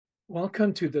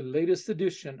Welcome to the latest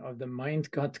edition of the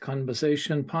Mind-Gut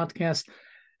Conversation podcast,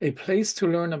 a place to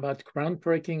learn about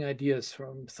groundbreaking ideas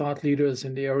from thought leaders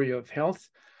in the area of health,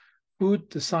 food,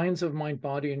 the science of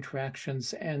mind-body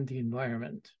interactions, and the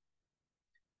environment.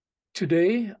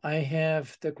 Today, I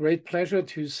have the great pleasure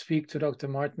to speak to Dr.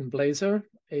 Martin Blaser,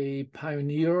 a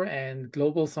pioneer and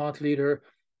global thought leader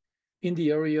in the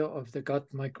area of the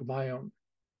gut microbiome.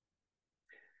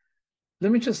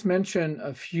 Let me just mention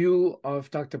a few of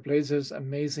Dr. Blaser's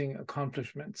amazing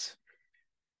accomplishments.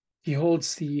 He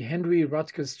holds the Henry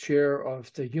Rutgers Chair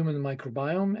of the Human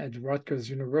Microbiome at Rutgers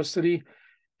University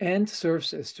and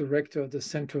serves as director of the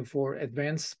Center for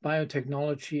Advanced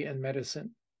Biotechnology and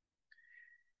Medicine.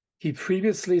 He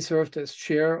previously served as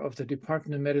chair of the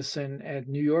Department of Medicine at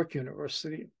New York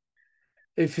University.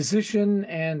 A physician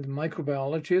and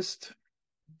microbiologist,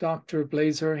 Dr.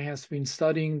 Blaser has been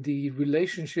studying the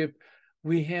relationship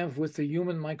we have with the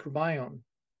human microbiome,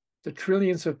 the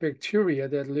trillions of bacteria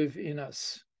that live in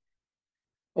us.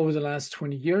 Over the last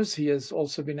 20 years, he has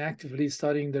also been actively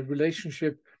studying the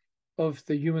relationship of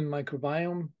the human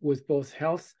microbiome with both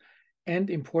health and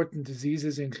important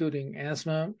diseases, including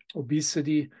asthma,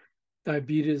 obesity,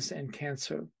 diabetes, and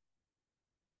cancer.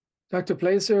 Dr.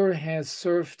 Blaser has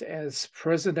served as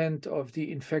president of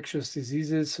the Infectious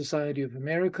Diseases Society of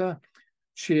America,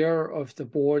 chair of the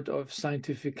board of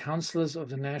scientific counselors of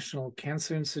the National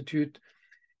Cancer Institute,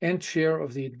 and chair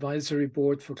of the advisory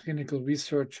board for clinical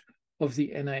research of the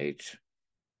NIH.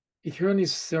 He currently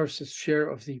serves as chair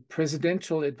of the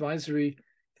Presidential Advisory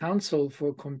Council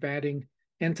for Combating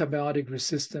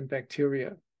Antibiotic-Resistant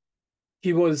Bacteria.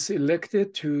 He was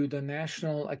elected to the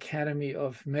National Academy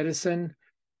of Medicine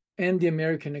and the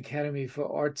American Academy for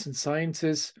Arts and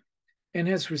Sciences, and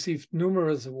has received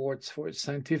numerous awards for his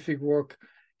scientific work,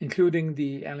 including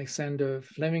the Alexander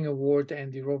Fleming Award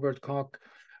and the Robert Koch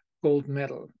Gold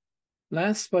Medal.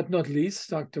 Last but not least,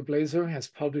 Dr. Blaser has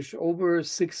published over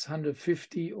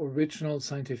 650 original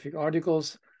scientific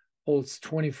articles, holds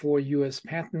 24 US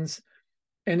patents,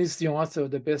 and is the author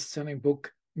of the best-selling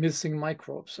book, Missing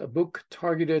Microbes, a book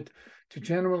targeted to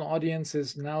general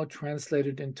audiences now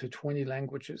translated into 20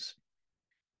 languages.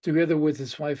 Together with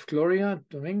his wife, Gloria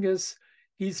Dominguez,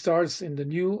 he stars in the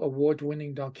new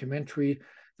award-winning documentary,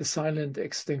 The Silent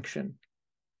Extinction.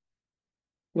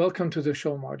 Welcome to the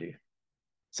show, Marty.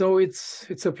 So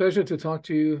it's a pleasure to talk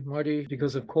to you, Marty.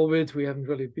 Because of COVID, we haven't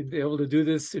really been able to do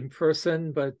this in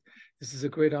person, but this is a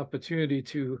great opportunity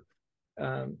to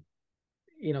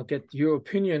get your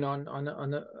opinion on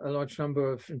a large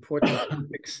number of important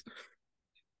topics.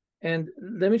 And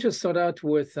let me just start out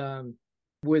with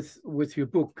your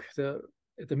book,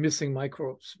 the Missing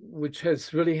Microbes, which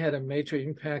has really had a major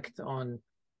impact on,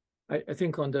 I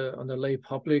think, on the lay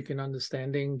public in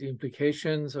understanding the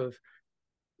implications of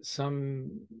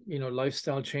some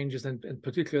lifestyle changes and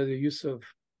particularly the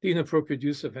inappropriate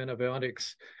use of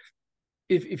antibiotics.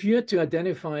 If you had to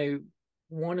identify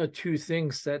one or two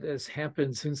things that has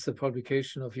happened since the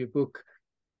publication of your book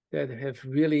that have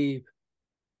really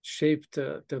shaped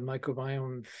the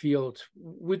microbiome field,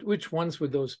 which ones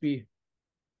would those be?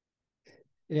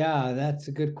 Yeah, that's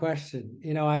a good question.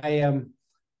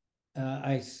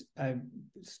 I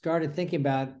started thinking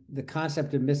about the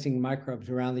concept of missing microbes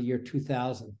around the year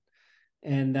 2000,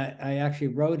 and I actually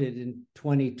wrote it in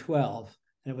 2012,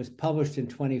 and it was published in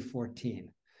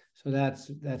 2014. So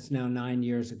that's now 9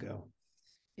 years ago.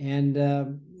 And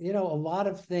a lot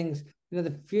of things.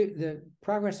 The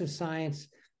progress of science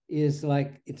is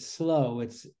like, it's slow.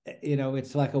 It's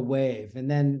like a wave,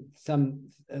 and then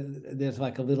there's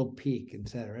like a little peak, et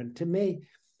cetera. And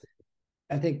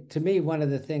I think one of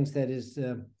the things that is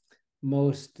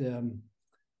most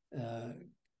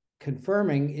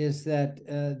confirming is that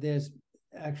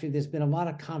there's been a lot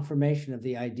of confirmation of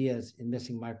the ideas in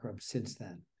missing microbes since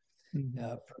then,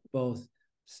 for both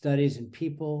studies in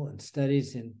people and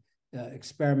studies in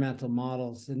experimental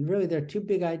models. And really, there are two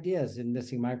big ideas in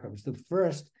missing microbes. The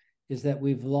first is that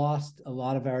we've lost a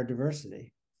lot of our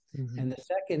diversity. Mm-hmm. And the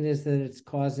second is that it's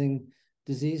causing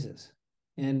diseases.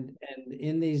 And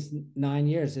in these 9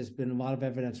 years, there's been a lot of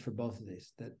evidence for both of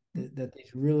these, that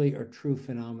these really are true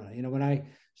phenomena. When I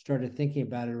started thinking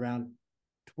about it around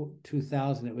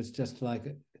 2000, it was just like,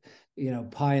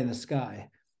 pie in the sky.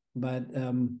 But,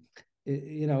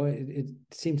 it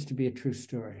seems to be a true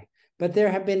story. But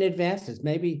there have been advances.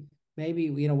 Maybe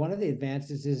one of the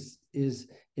advances is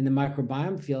in the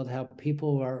microbiome field, how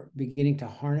people are beginning to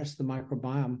harness the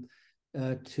microbiome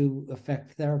to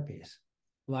affect therapies,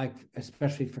 like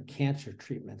especially for cancer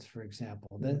treatments, for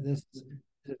example. This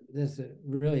is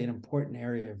really an important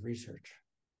area of research.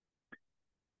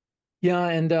 Yeah,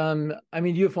 and I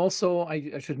mean, you've also,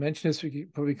 I should mention this, we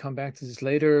could probably come back to this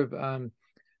later.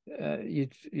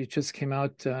 You just came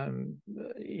out,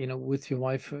 with your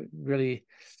wife, a really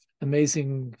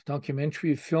amazing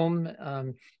documentary film.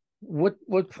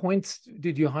 What points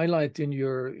did you highlight in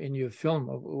your film?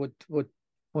 What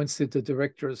points did the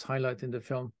directors highlight in the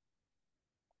film?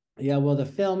 Yeah, well, the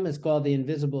film is called The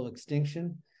Invisible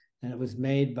Extinction, and it was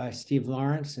made by Steve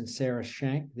Lawrence and Sarah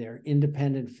Schenk. They're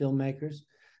independent filmmakers.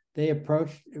 They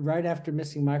approached right after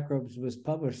Missing Microbes was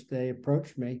published. They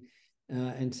approached me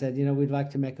and said, we'd like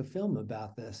to make a film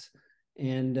about this.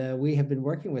 And we have been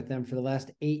working with them for the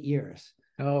last 8 years.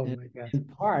 Oh And my God. in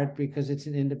part because it's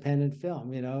an independent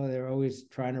film. They're always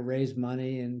trying to raise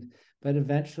money, but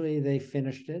eventually they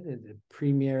finished it. It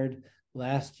premiered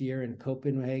last year in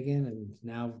Copenhagen and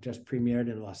now just premiered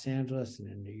in Los Angeles and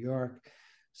in New York.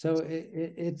 So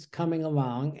it's coming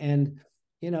along. And,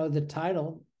 the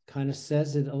title kind of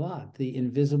says it a lot, The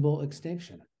Invisible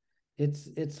Extinction.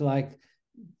 It's like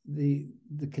the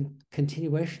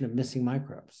continuation of Missing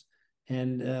Microbes.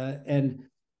 And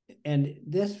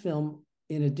this film,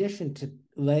 in addition to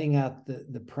laying out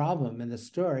the problem and the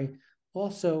story,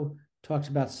 also talks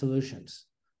about solutions,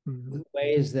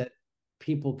 ways that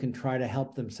people can try to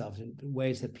help themselves, in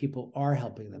ways that people are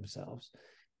helping themselves,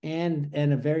 and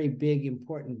a very big,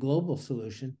 important global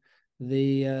solution,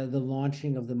 the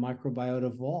launching of the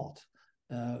microbiota vault,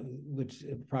 which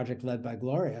a project led by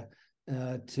Gloria,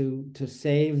 to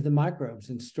save the microbes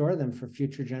and store them for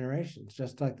future generations,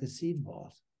 just like the seed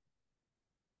vault.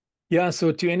 Yeah,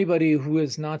 so to anybody who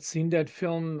has not seen that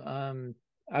film,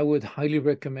 I would highly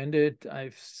recommend it.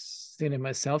 I've seen it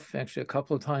myself actually a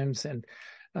couple of times, and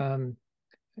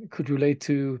could relate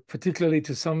particularly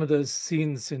to some of the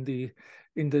scenes in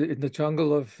the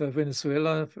jungle of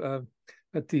Venezuela,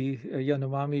 at the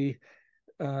Yanomami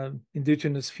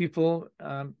indigenous people.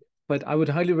 But I would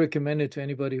highly recommend it to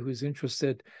anybody who's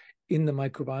interested in the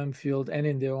microbiome field and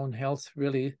in their own health,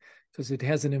 really, because it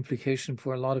has an implication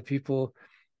for a lot of people.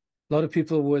 A lot of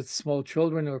people with small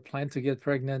children or plan to get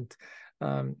pregnant.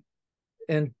 And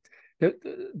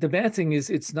the bad thing is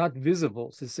it's not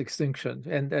visible, this extinction.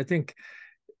 And I think,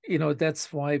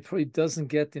 that's why it probably doesn't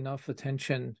get enough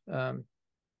attention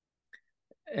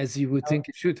as you would think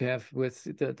it should have with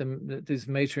these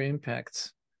major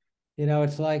impacts.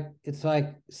 It's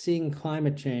like seeing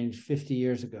climate change 50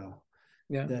 years ago.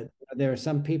 Yeah. That there are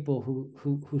some people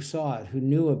who saw it, who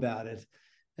knew about it.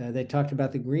 They talked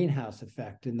about the greenhouse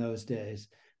effect in those days,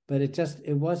 but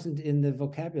it wasn't in the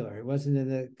vocabulary. It wasn't in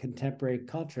the contemporary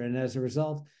culture, and as a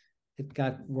result, it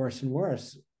got worse and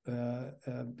worse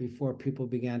before people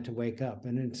began to wake up.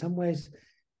 And in some ways,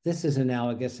 this is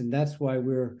analogous, and that's why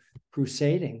we're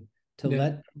crusading to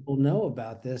let people know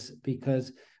about this,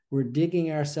 because we're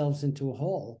digging ourselves into a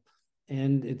hole,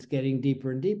 and it's getting deeper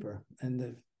and deeper. And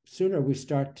the sooner we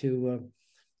start to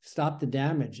stop the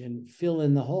damage and fill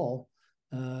in the hole,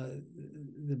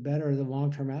 the better the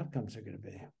long-term outcomes are going to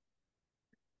be.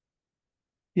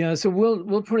 Yeah, so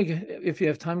we'll probably, if you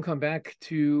have time, come back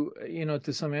to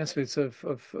to some aspects of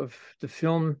the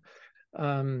film.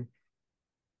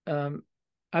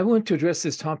 I want to address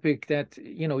this topic that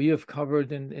you have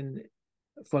covered in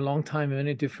for a long time in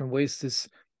many different ways, this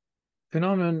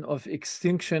phenomenon of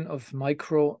extinction of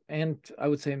micro and I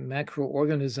would say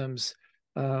macroorganisms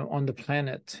on the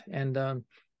planet. And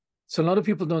so a lot of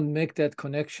people don't make that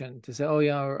connection to say, oh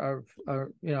yeah,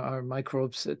 our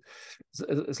microbes,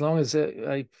 as long as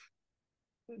I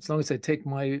take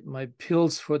my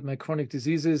pills for my chronic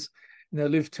diseases and I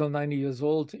live till 90 years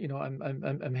old,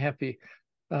 I'm happy.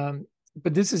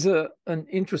 But this is an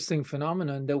interesting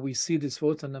phenomenon that we see this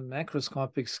both on a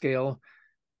macroscopic scale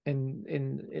and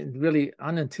in really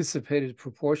unanticipated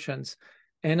proportions,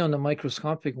 and on a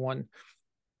microscopic one.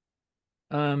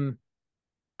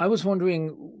 I was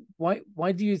wondering,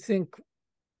 why do you think,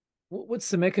 what's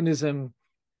the mechanism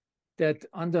that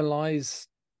underlies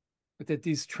that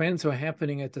these trends are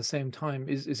happening at the same time?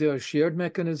 Is there a shared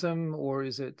mechanism, or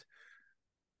is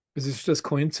this just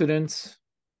coincidence?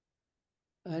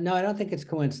 No, I don't think it's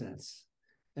coincidence.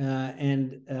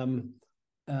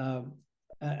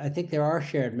 I think there are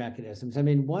shared mechanisms. I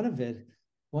mean, one of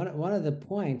the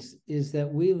points is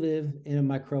that we live in a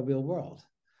microbial world.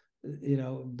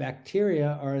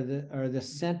 Bacteria are the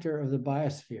center of the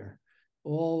biosphere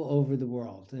all over the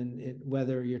world. And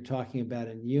whether you're talking about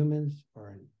in humans or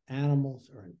in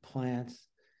animals or in plants,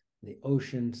 the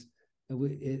oceans,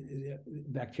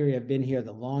 bacteria have been here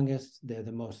the longest. They're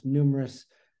the most numerous.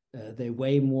 They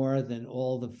weigh more than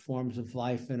all the forms of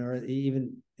life on Earth,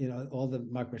 even all the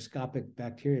microscopic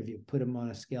bacteria, if you put them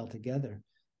on a scale together.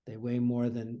 They weigh more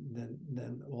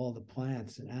than all the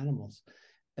plants and animals.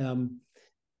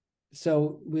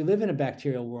 So we live in a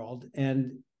bacterial world,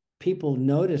 and people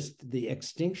noticed the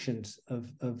extinctions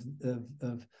of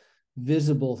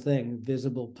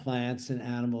visible plants and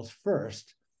animals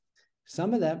first.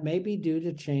 Some of that may be due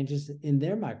to changes in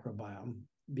their microbiome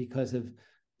because of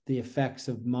the effects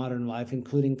of modern life,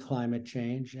 including climate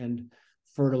change and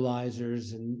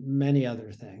fertilizers and many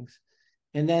other things.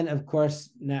 And then, of course,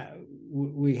 now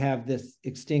we have this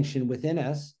extinction within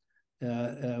us,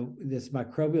 this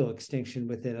microbial extinction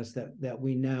within us that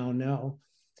we now know.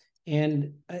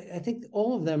 And I think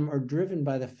all of them are driven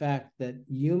by the fact that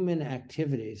human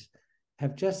activities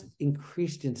have just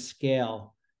increased in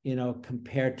scale,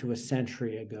 compared to a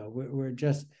century ago.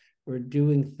 We're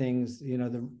doing things,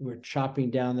 we're chopping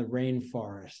down the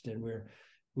rainforest, and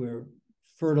we're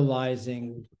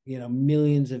fertilizing,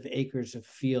 millions of acres of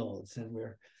fields, and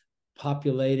we're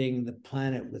populating the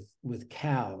planet with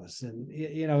cows, and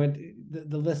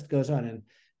the list goes on, and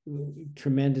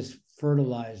tremendous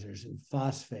fertilizers and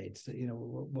phosphates,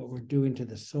 what we're doing to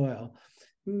the soil,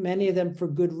 many of them for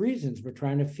good reasons. We're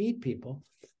trying to feed people,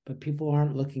 but people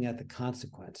aren't looking at the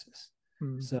consequences.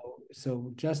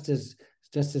 So just as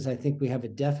I think we have a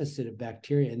deficit of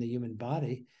bacteria in the human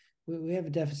body, we have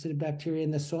a deficit of bacteria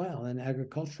in the soil and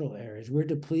agricultural areas. We're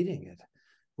depleting it.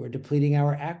 We're depleting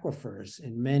our aquifers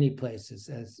in many places,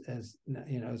 as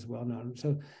well known.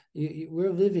 So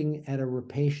we're living at a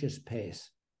rapacious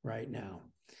pace right now.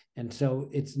 And so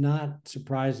it's not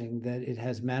surprising that it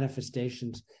has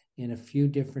manifestations in a few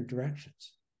different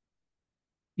directions.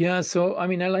 Yeah, so I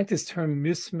mean, I like this term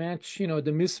mismatch,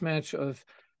 the mismatch of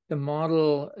the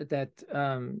model that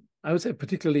I would say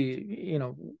particularly,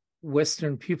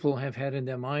 Western people have had in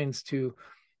their minds to,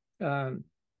 how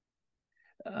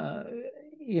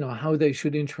they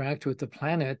should interact with the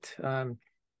planet,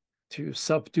 to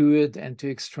subdue it and to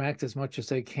extract as much as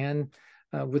they can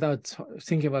without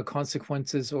thinking about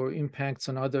consequences or impacts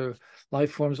on other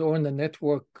life forms or in the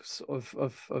networks of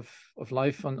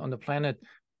life on the planet.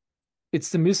 It's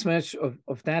the mismatch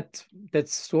of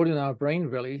that's stored in our brain,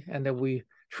 really, and that we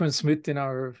transmit in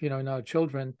our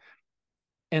children,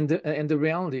 and the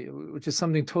reality, which is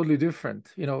something totally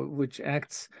different, which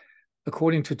acts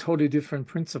according to totally different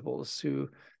principles, to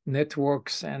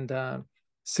networks and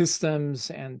systems,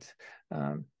 and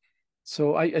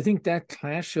so I think that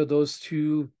clash of those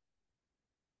two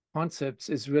concepts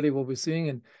is really what we're seeing,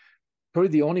 and probably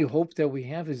the only hope that we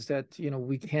have is that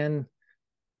we can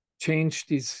change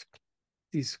these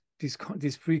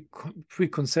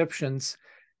preconceptions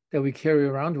that we carry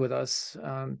around with us,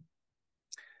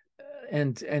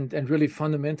 and really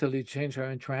fundamentally change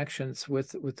our interactions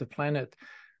with the planet.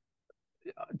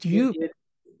 Do you?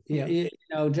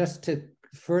 Just to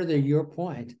further your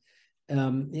point,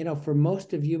 for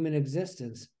most of human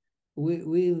existence,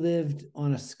 we lived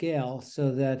on a scale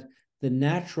so that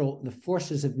the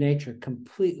forces of nature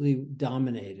completely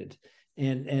dominated.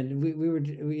 And we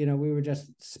were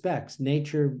just specks.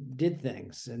 Nature did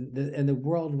things, and the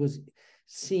world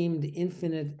seemed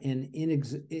infinite and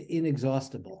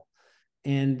inexhaustible.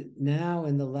 And now,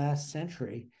 in the last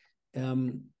century,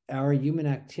 our human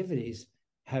activities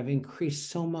have increased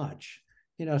so much.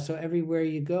 So everywhere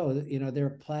you go, there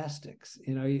are plastics.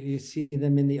 You see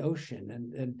them in the ocean,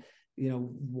 and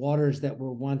waters that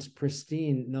were once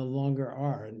pristine no longer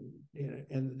are,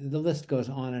 and the list goes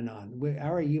on and on.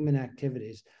 Our human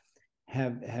activities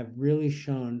have really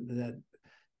shown that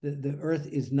the Earth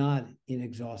is not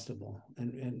inexhaustible,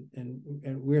 and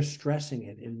we're stressing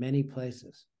it in many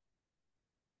places.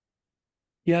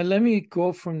 Yeah, let me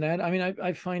go from that. I mean,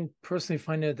 I personally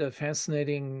find it a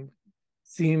fascinating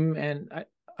theme, and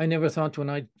I never thought when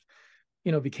I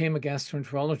became a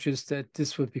gastroenterologist that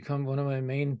this would become one of my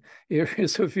main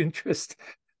areas of interest.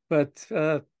 But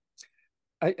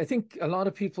I think a lot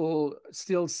of people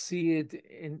still see it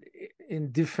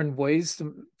in different ways,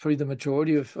 probably the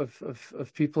majority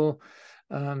of people.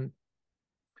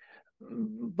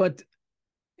 But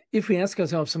if we ask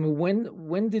ourselves,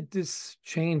 when did this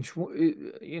change?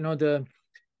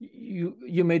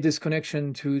 You made this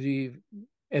connection to the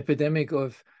epidemic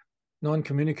of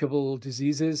non-communicable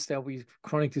diseases,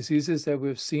 chronic diseases that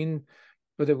we've seen,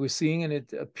 or that we're seeing, and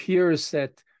it appears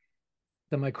that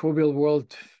the microbial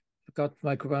world, the gut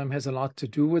microbiome, has a lot to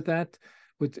do with that,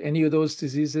 with any of those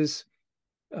diseases.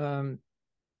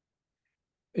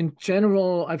 In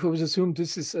general, I've always assumed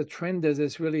this is a trend that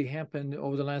has really happened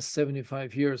over the last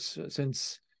 75 years,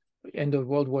 since the end of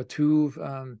World War II,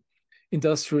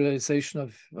 industrialization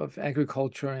of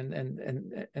agriculture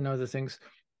and other things.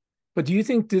 But do you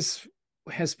think this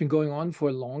has been going on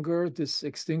for longer, this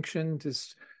extinction,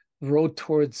 this road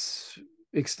towards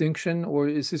extinction, or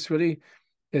is this really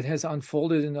it has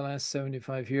unfolded in the last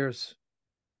 75 years?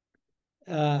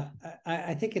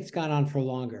 I think it's gone on for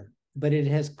longer, but it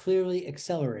has clearly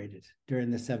accelerated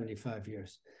during the 75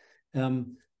 years.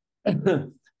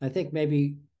 I think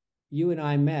maybe you and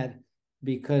I met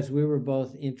because we were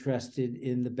both interested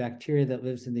in the bacteria that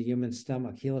lives in the human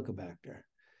stomach, Helicobacter.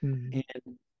 Mm-hmm.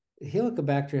 And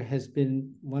Helicobacter has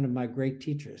been one of my great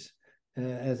teachers,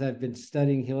 as I've been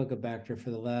studying Helicobacter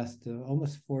for the last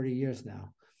almost 40 years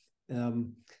now.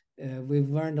 We've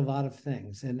learned a lot of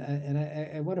things, and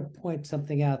I want to point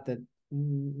something out that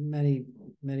many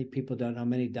people don't know,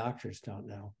 many doctors don't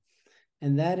know,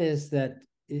 and that is that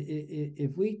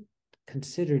if we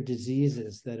consider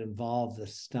diseases that involve the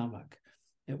stomach,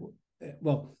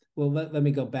 let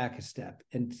me go back a step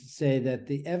and say that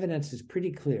the evidence is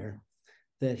pretty clear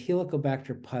that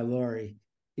Helicobacter pylori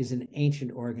is an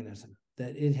ancient organism,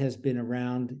 that it has been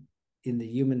around in the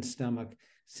human stomach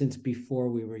since before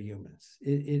we were humans.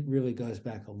 It really goes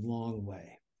back a long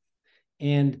way.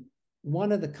 And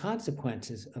one of the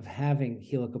consequences of having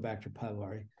Helicobacter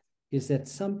pylori is that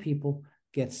some people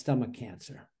get stomach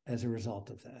cancer as a result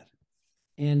of that.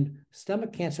 And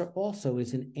stomach cancer also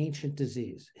is an ancient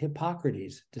disease.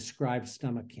 Hippocrates described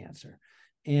stomach cancer.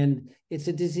 And it's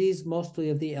a disease mostly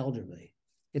of the elderly.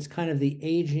 It's kind of the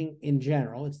aging in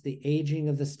general. It's the aging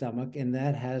of the stomach, and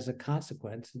that has a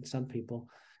consequence. And some people,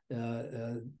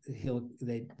 they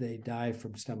die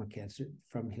from stomach cancer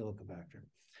from Helicobacter.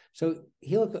 So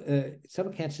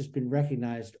stomach cancer has been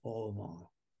recognized all along.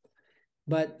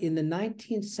 But in the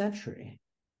 19th century,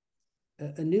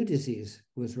 a new disease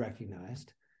was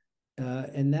recognized,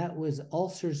 and that was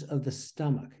ulcers of the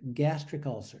stomach, gastric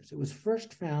ulcers. It was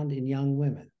first found in young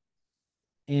women.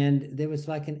 And there was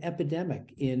like an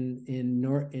epidemic in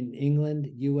England,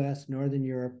 US, Northern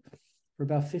Europe for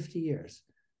about 50 years.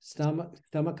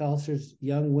 Stomach ulcers,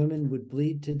 young women would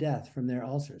bleed to death from their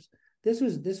ulcers. This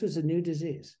was a new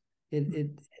disease.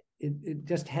 It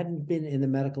just hadn't been in the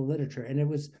medical literature, and it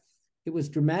was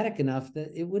dramatic enough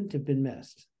that it wouldn't have been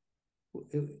missed.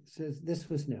 This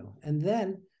was new, and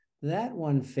then that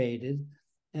one faded,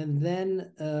 and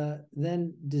then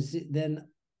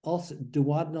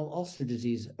duodenal ulcer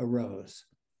disease arose,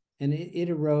 and it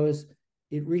arose.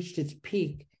 It reached its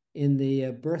peak in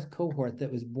the birth cohort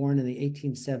that was born in the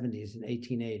 1870s and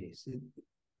 1880s,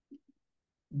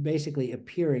 basically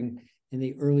appearing in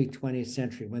the early 20th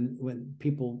century when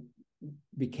people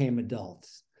became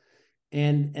adults,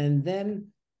 and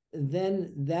then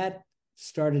that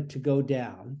started to go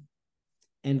down,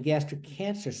 and gastric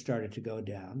cancer started to go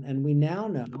down, and we now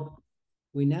know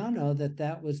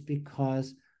that was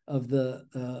because of the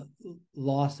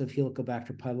loss of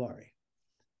Helicobacter pylori.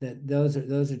 That those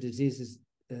are diseases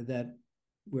that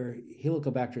where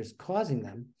Helicobacter is causing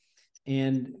them,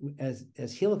 and as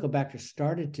Helicobacter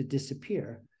started to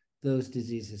disappear, those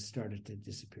diseases started to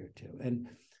disappear too. And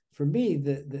for me,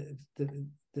 the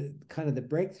kind of the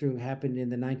breakthrough happened in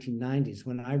the 1990s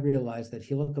when I realized that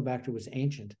Helicobacter was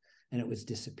ancient and it was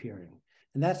disappearing.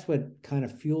 And that's what kind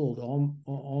of fueled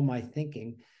all my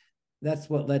thinking. That's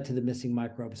what led to the missing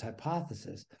microbes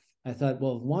hypothesis. I thought,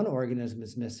 well, if one organism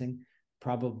is missing,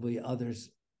 probably others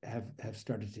have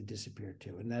started to disappear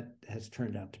too. And that has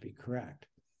turned out to be correct.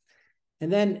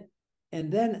 And then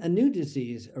a new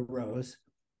disease arose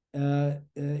in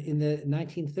the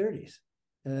 1930s.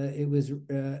 It was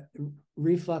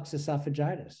reflux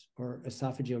esophagitis, or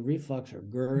esophageal reflux, or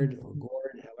GERD, or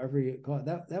GORD, however you call it.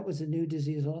 That was a new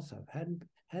disease also.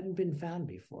 Hadn't been found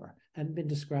before, hadn't been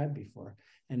described before.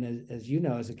 And as you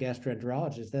know, as a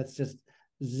gastroenterologist, that's just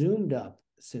zoomed up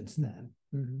since then.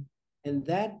 Mm-hmm. And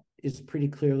that is pretty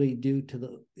clearly due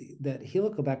to that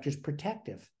Helicobacter is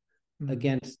protective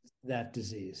against that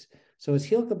disease. So as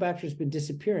Helicobacter has been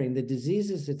disappearing, the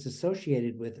diseases it's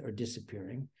associated with are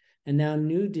disappearing. And now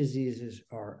new diseases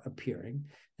are appearing,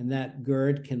 and that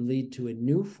GERD can lead to a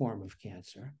new form of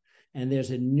cancer. And there's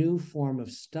a new form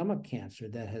of stomach cancer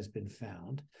that has been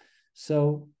found.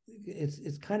 So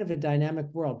it's kind of a dynamic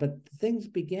world, but things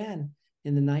began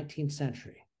in the 19th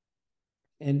century.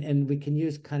 And we can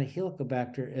use kind of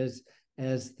Helicobacter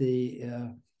as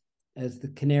the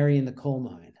canary in the coal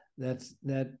mine. That's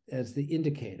as the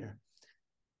indicator.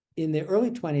 In the early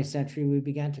 20th century, we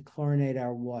began to chlorinate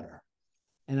our water.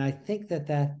 And I think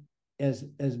that as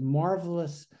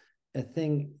marvelous a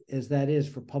thing as that is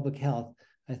for public health,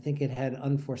 I think it had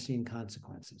unforeseen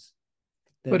consequences.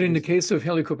 But in the case of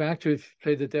Helicobacter, if you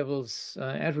play the devil's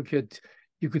advocate,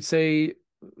 you could say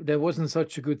that wasn't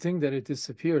such a good thing that it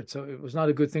disappeared. So it was not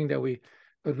a good thing that we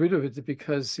got rid of it,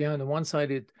 because, on the one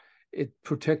side, it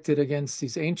protected against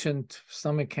these ancient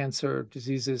stomach cancer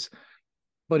diseases,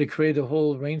 but it created a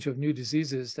whole range of new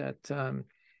diseases that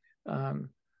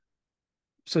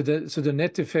so the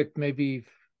net effect may be,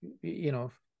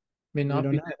 may not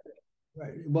be.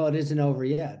 Right. Well, it isn't over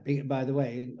yet. By the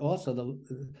way, also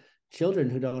the children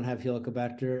who don't have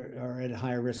Helicobacter are at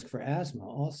higher risk for asthma,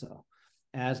 also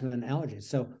asthma and allergies.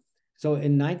 So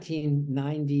in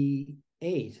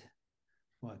 1998,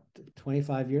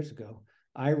 25 years ago,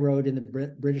 I wrote in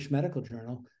the British Medical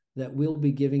Journal that we'll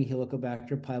be giving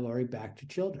Helicobacter pylori back to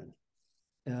children.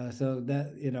 So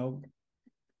that,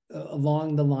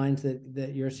 along the lines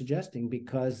that you're suggesting,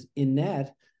 because in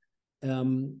that,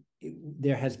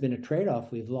 there has been a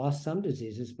trade-off. We've lost some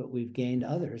diseases, but we've gained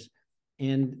others.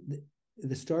 And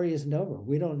the story isn't over.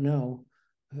 We don't know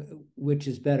which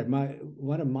is better.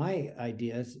 One of my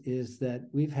ideas is that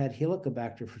we've had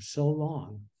Helicobacter for so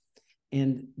long,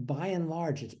 and by and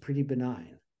large, it's pretty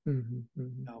benign.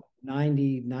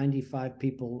 90, 95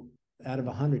 people out of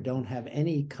 100 don't have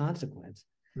any consequence.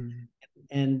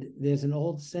 And there's an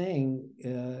old saying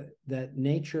that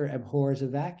nature abhors a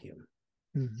vacuum.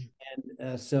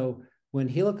 And so when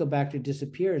Helicobacter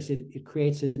disappears, it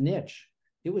creates a niche.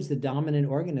 It was the dominant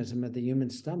organism of the human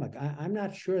stomach. I'm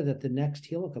not sure that the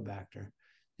next Helicobacter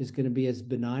is going to be as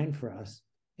benign for us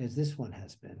as this one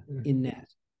has been in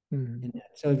net.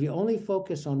 So if you only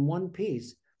focus on one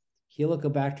piece,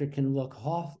 Helicobacter can look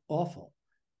awful,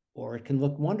 or it can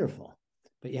look wonderful,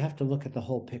 but you have to look at the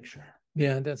whole picture.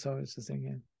 Yeah, that's always the thing.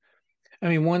 Yeah. I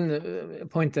mean, one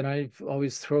point that I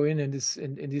always throw in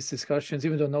these discussions,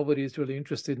 even though nobody is really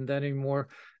interested in that anymore.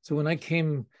 So when I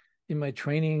came in my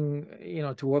training,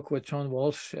 to work with John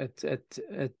Walsh at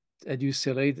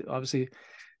UCLA, obviously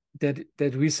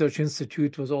that research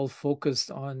institute was all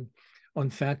focused on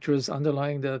factors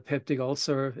underlying the peptic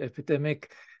ulcer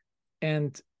epidemic,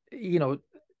 and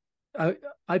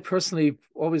I personally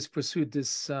always pursued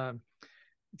this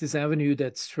avenue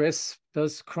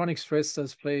that chronic stress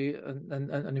does play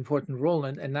an important role.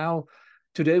 And now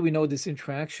today we know this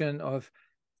interaction of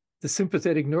the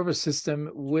sympathetic nervous system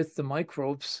with the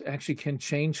microbes actually can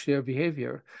change their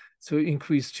behavior. So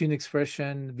increased gene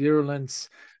expression, virulence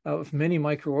of many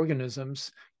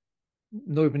microorganisms,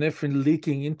 norepinephrine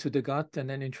leaking into the gut and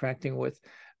then interacting with,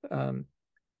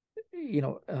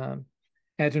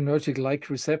 adrenergic-like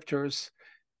receptors.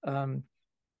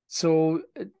 So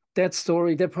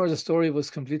that part of the story was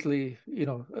completely,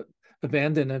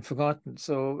 abandoned and forgotten.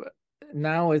 So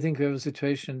now I think we have a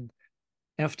situation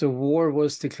after war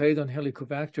was declared on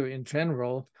Helicobacter in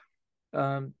general.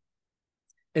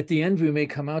 At the end, we may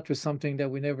come out with something that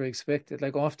we never expected,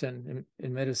 like often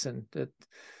in medicine.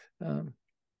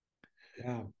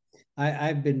 Yeah,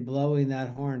 I've been blowing that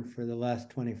horn for the last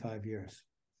 25 years.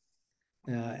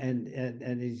 And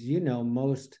as you know,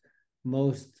 most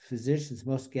physicians,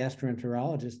 most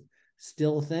gastroenterologists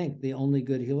still think the only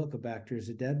good Helicobacter is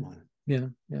a dead one. Yeah.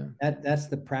 That's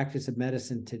the practice of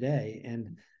medicine today,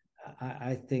 and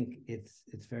I think it's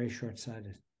very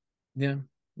short-sighted. Yeah.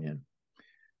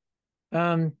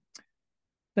 Let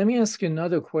me ask you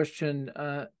another question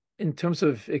in terms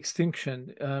of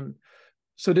extinction.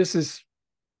 So this is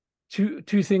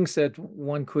two things that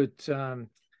one could.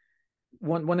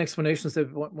 One explanation is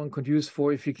that one could use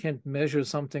for if you can't measure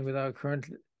something with our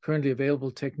currently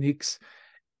available techniques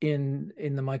in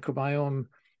the microbiome,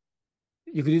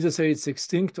 you could either say it's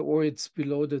extinct or it's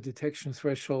below the detection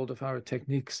threshold of our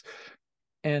techniques.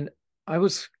 And I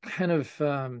was kind of,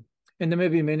 and there may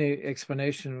be many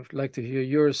explanations, I'd like to hear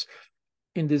yours.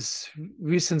 In this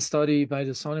recent study by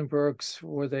the Sonnenbergs,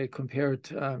 where they compared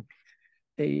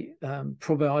a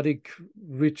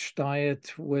probiotic-rich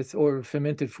diet or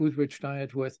fermented food-rich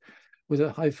diet with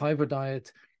a high-fiber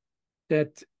diet,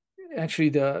 that actually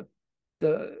the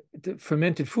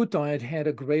fermented food diet had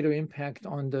a greater impact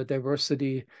on the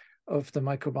diversity of the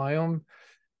microbiome.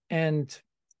 And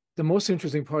the most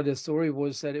interesting part of the story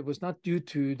was that it was not due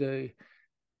to the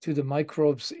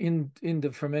microbes in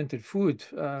the fermented food,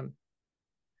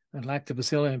 and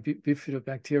lactobacilli and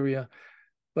bifidobacteria,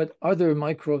 but other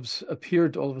microbes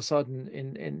appeared all of a sudden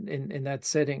in that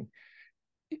setting.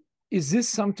 Is this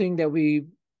something that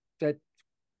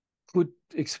could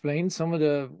explain some of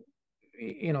to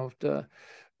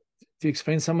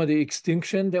explain some of the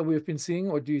extinction that we've been seeing?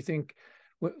 Or do you think,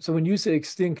 so when you say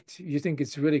extinct, you think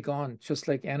it's really gone, just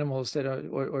like animals that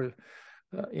are,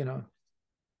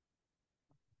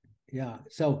 Yeah.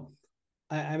 So,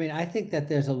 I mean, I think that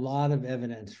there's a lot of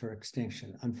evidence for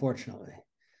extinction, unfortunately,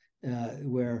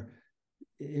 where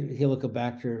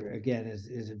Helicobacter, again,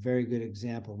 is a very good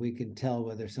example. We can tell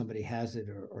whether somebody has it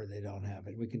or they don't have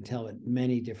it. We can tell it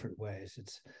many different ways.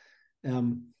 It's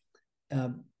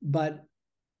But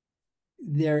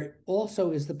there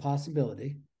also is the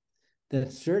possibility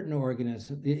that certain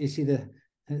organisms, you see, the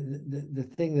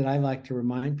thing that I like to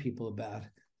remind people about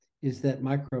is that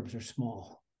microbes are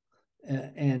small,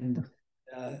 and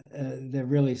they're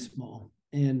really small.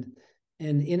 And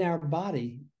in our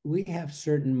body, we have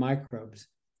certain microbes,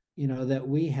 that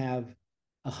we have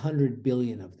 100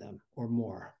 billion of them or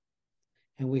more.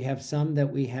 And we have some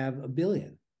that we have 1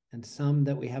 billion, and some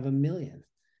that we have 1 million,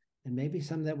 and maybe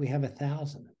some that we have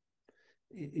 1,000.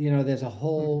 There's a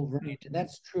whole range.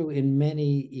 That's true in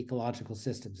many ecological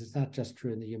systems. It's not just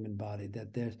true in the human body,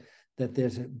 that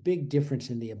there's a big difference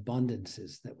in the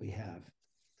abundances that we have.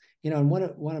 And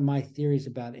one of my theories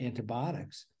about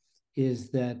antibiotics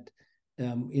is that,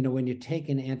 when you take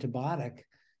an antibiotic,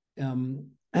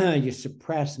 you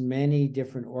suppress many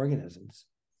different organisms,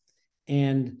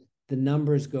 and the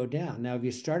numbers go down. Now, if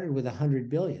you started with 100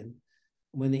 billion,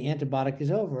 when the antibiotic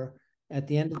is over, at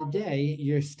the end of the day,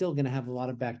 you're still going to have a lot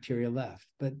of bacteria left.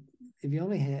 But if you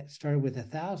only started with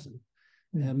 1,000,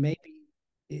 maybe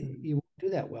you won't do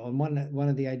that well. And one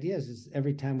of the ideas is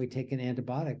every time we take an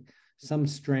antibiotic, some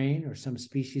strain or some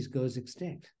species goes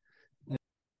extinct.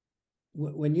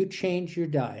 When you change your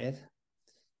diet,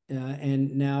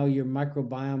 and now your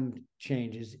microbiome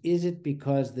changes, is it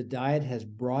because the diet has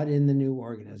brought in the new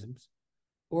organisms,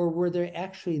 or were they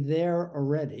actually there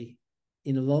already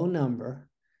in a low number,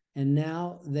 and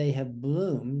now they have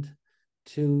bloomed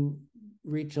to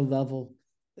reach a level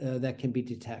that can be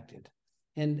detected?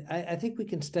 And I think we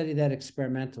can study that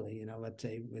experimentally, let's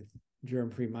say with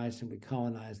germ-free mice, and we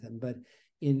colonize them. But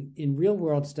in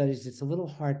real-world studies, it's a little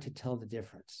hard to tell the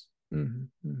difference.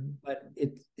 But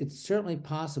it's certainly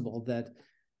possible that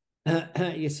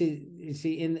you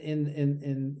see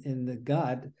in the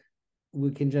gut,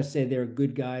 we can just say there are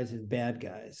good guys and bad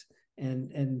guys,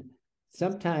 and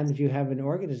sometimes you have an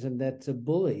organism that's a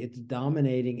bully. It's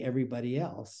dominating everybody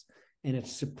else, and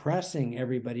it's suppressing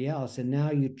everybody else. And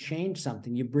now you change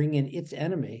something, you bring in its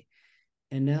enemy,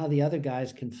 and now the other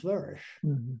guys can flourish.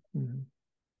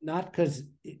 Not because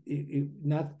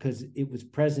it was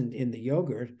present in the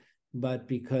yogurt, but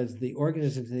because the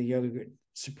organisms in the yogurt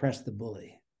suppress the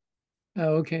bully.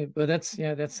 Oh, okay. But that's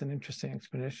an interesting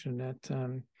explanation.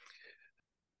 That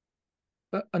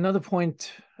another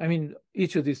point, I mean,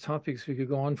 each of these topics we could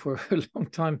go on for a long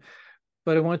time,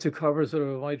 but I want to cover sort of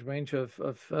a wide range of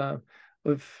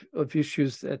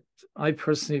issues that I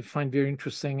personally find very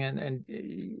interesting. And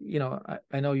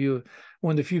I know you're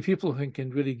one of the few people who can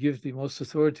really give the most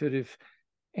authoritative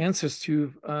answers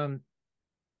to.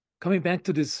 Coming back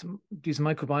to these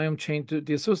microbiome change,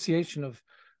 the association of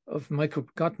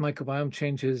gut microbiome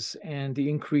changes and the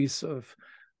increase of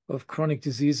chronic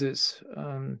diseases.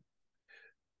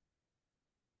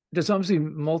 There's obviously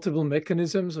multiple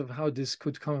mechanisms of how this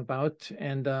could come about,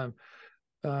 and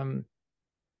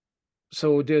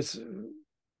so there's,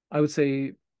 I would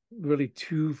say, really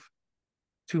two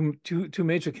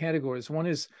major categories. One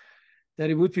is that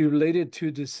it would be related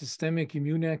to the systemic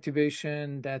immune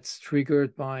activation that's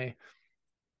triggered by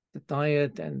the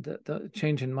diet and the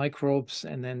change in microbes,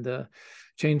 and then the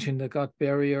change in the gut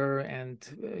barrier and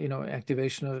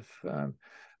activation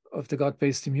of the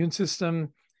gut-based immune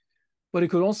system. But it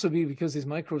could also be because these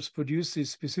microbes produce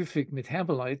these specific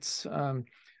metabolites.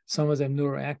 Some of them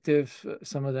neuroactive,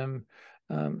 some of them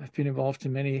have been involved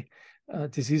in many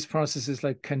disease processes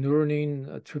like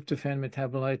kynurenine, a tryptophan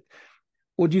metabolite.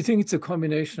 Or do you think it's a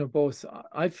combination of both?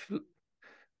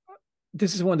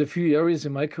 This is one of the few areas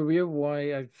in my career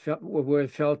where I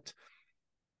felt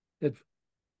that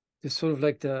it's sort of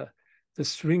like the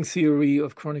string theory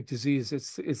of chronic disease.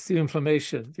 It's the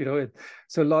inflammation.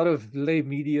 So a lot of lay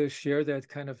media share that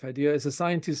kind of idea. As a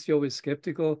scientist, you're always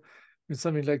skeptical when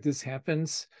something like this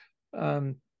happens.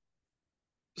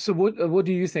 So what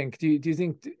do you think? Do you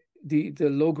think the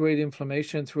low-grade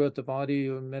inflammation throughout the body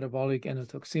or metabolic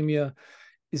endotoxemia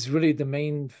is really the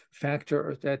main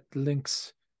factor that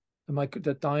links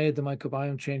the diet, the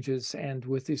microbiome changes, and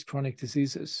with these chronic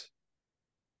diseases?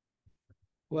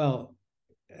 Well,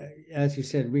 as you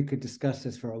said, we could discuss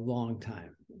this for a long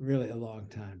time, really a long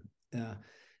time.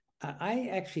 I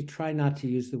actually try not to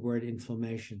use the word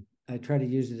inflammation. I try to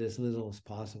use it as little as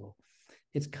possible.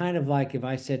 It's kind of like if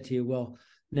I said to you, well,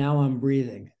 now I'm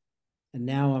breathing, and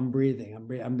now I'm breathing.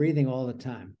 I'm breathing all the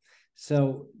time.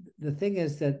 So the thing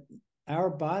is that our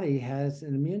body has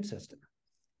an immune system,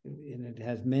 and it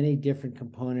has many different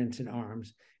components and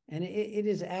arms, and it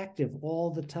is active all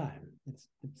the time.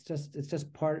 It's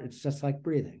just like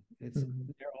breathing. It's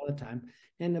there all the time,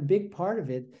 and a big part of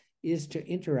it is to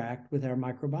interact with our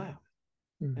microbiome.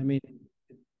 I mean,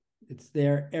 It's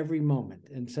there every moment.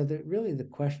 And so really the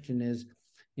question is,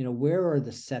 where are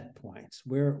the set points?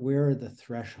 Where are the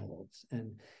thresholds?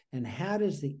 And how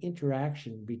does the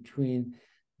interaction between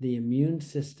the immune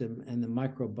system and the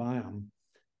microbiome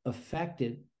affect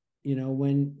it,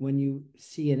 when you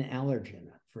see an allergen,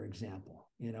 for example?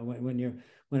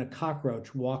 When a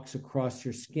cockroach walks across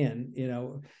your skin,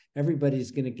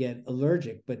 everybody's going to get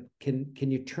allergic, but can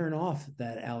you turn off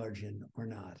that allergen or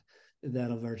not,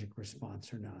 that allergic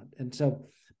response or not? And so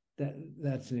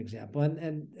that's an example.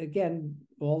 And again,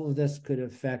 all of this could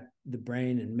affect the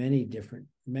brain in many different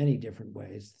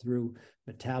ways, through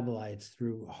metabolites,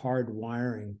 through hard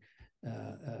wiring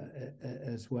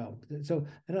as well. So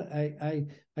I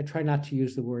try not to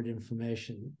use the word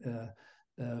inflammation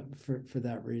for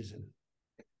that reason.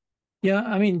 Yeah,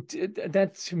 I mean,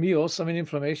 that to me also, I mean,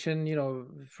 inflammation,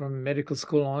 from medical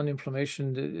school on,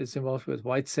 inflammation is involved with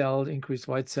white cells, increased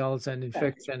white cells and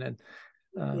infection. And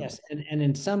yes, and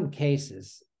in some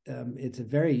cases, it's a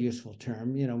very useful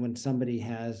term, when somebody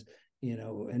has,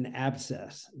 an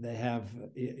abscess, they have,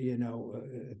 they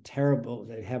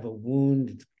have a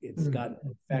wound, it's gotten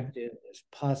infected, there's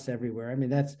pus everywhere. I mean,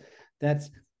 that's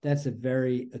a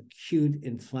very acute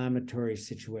inflammatory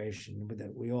situation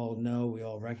that we all know, we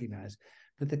all recognize.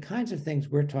 But the kinds of things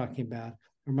we're talking about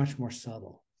are much more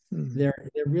subtle. They're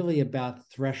really about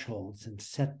thresholds and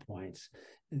set points,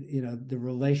 the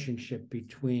relationship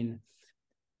between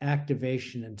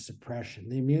activation and suppression.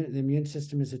 The immune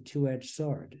system is a two-edged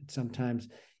sword. Sometimes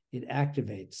it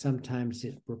activates, sometimes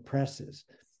it represses.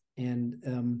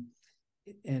 And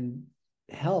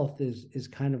health is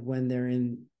kind of when they're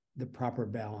in the proper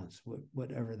balance,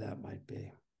 whatever that might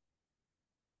be.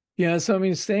 Yeah, so I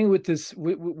mean, staying with this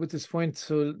this point,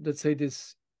 so let's say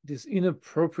this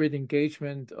inappropriate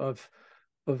engagement of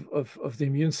the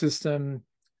immune system,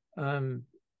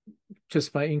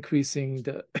 just by increasing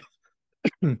the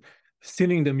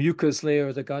thinning the mucus layer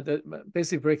of the gut,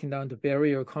 basically breaking down the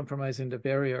barrier, compromising the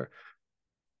barrier.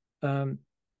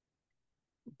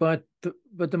 But the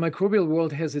microbial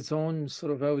world has its own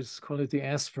sort of, I always call it the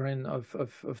aspirin of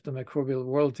the microbial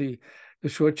world, the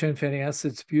short chain fatty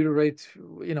acids, butyrate,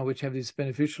 which have these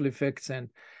beneficial effects and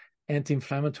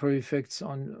anti-inflammatory effects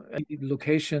on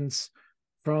locations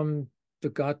from the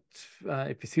gut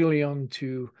epithelium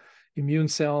to immune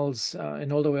cells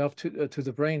and all the way up to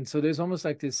the brain. So there's almost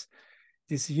like this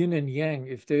yin and yang.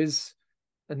 If there's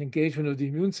an engagement of the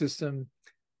immune system,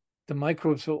 the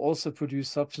microbes will also produce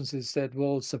substances that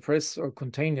will suppress or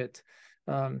contain it.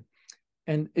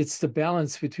 And it's the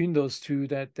balance between those two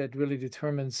that really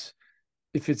determines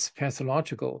if it's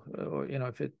pathological, or,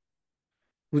 if it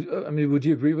would, I mean, would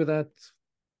you agree with that?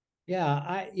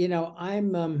 Yeah,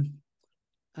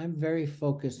 I'm very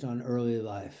focused on early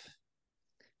life.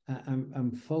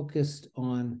 I'm focused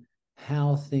on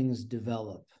how things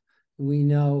develop. We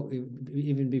know,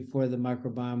 even before the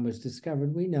microbiome was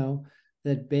discovered, we know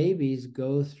that babies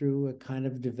go through a kind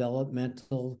of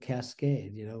developmental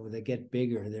cascade. They get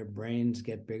bigger, their brains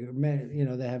get bigger,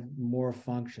 they have more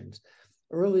functions.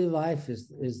 Early life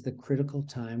is the critical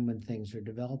time when things are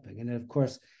developing. And of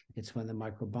course, it's when the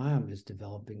microbiome is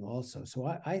developing also. So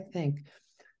I think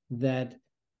that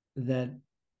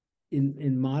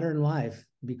in modern life,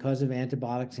 because of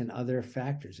antibiotics and other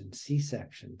factors and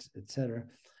C-sections, et cetera,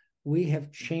 we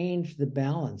have changed the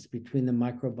balance between the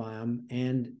microbiome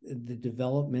and the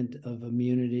development of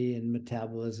immunity and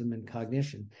metabolism and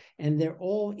cognition. And they're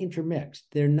all intermixed.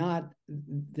 They're not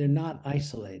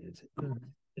isolated.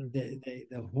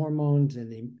 The hormones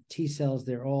and the T cells,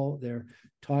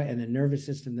 and the nervous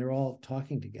system, they're all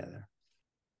talking together.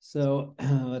 So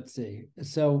let's see.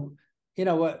 So,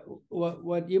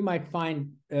 what you might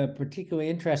find particularly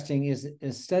interesting is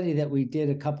a study that we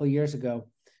did a couple of years ago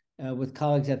with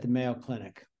colleagues at the Mayo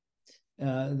Clinic.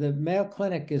 The Mayo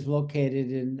Clinic is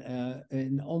located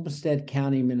in Olmsted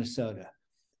County, Minnesota.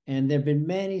 And there have been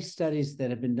many studies that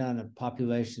have been done of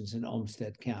populations in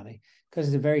Olmsted County, because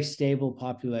it's a very stable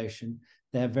population.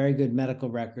 They have very good medical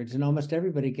records, and almost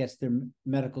everybody gets their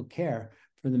medical care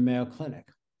from the Mayo Clinic.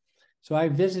 So I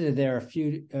visited there a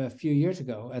few years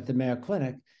ago at the Mayo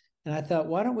Clinic, and I thought,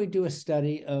 why don't we do a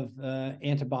study of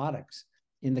antibiotics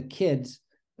in the kids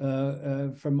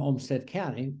from Olmsted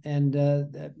County? And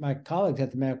my colleagues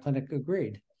at the Mayo Clinic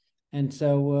agreed. And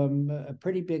so a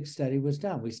pretty big study was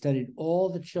done. We studied all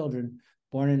the children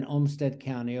born in Olmsted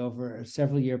County over a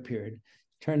several-year period.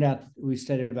 Turned out we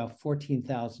studied about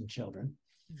 14,000 children.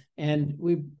 And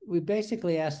we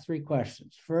basically asked three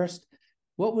questions. First,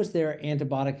 what was their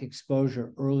antibiotic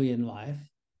exposure early in life?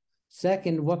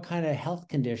 Second, what kind of health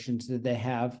conditions did they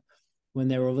have when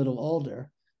they were a little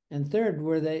older? And third,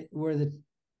 were the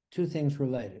two things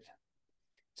related?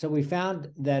 So we found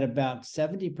that about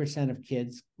 70% of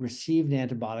kids received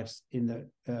antibiotics in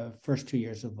the first 2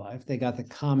 years of life. They got the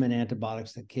common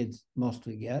antibiotics that kids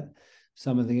mostly get.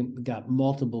 Some of them got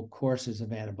multiple courses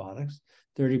of antibiotics.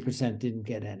 30% didn't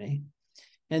get any.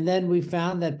 And then we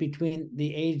found that between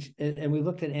the age, and we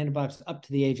looked at antibiotics up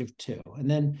to the age of 2. And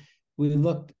then we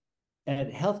looked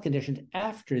at health conditions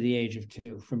after the age of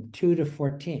 2, from 2 to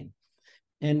 14.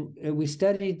 And we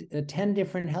studied 10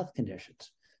 different health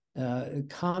conditions,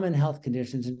 common health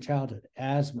conditions in childhood: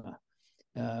 asthma,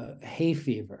 hay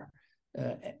fever,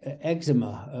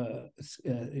 eczema,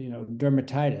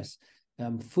 dermatitis,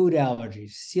 food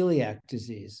allergies, celiac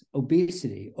disease,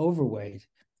 obesity, overweight,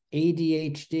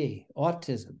 ADHD,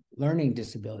 autism, learning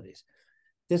disabilities.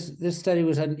 This study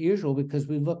was unusual because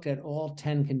we looked at all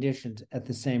 10 conditions at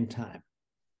the same time.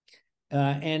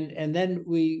 And then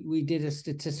we did a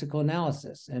statistical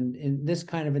analysis. And in this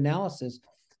kind of analysis,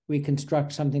 we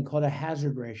construct something called a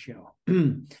hazard ratio.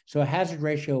 So a hazard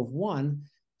ratio of 1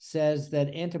 says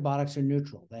that antibiotics are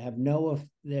neutral.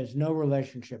 There's no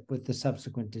relationship with the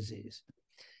subsequent disease.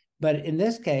 But in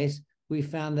this case, we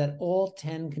found that all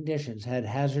 10 conditions had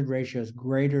hazard ratios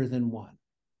greater than 1.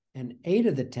 And 8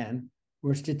 of the 10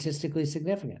 were statistically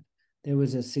significant. There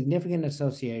was a significant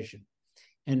association.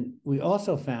 And we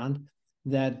also found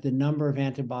that the number of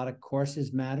antibiotic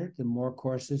courses mattered. The more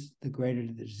courses, the greater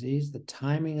the disease. The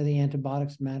timing of the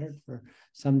antibiotics mattered. For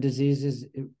some diseases,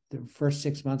 the first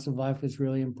 6 months of life was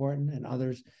really important, and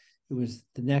others, it was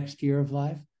the next year of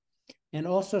life. And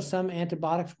also some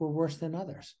antibiotics were worse than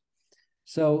others.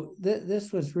 So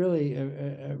this was really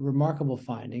a remarkable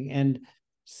finding. And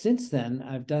since then,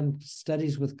 I've done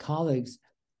studies with colleagues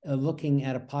looking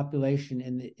at a population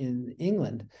in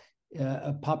England,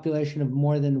 a population of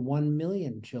more than 1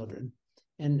 million children.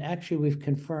 And actually, we've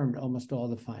confirmed almost all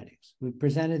the findings. We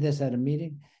presented this at a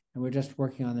meeting, and we're just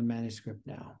working on the manuscript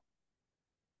now.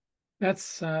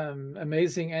 That's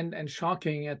amazing and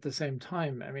shocking at the same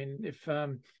time. I mean, if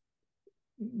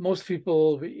most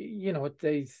people,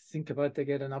 they think about they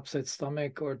get an upset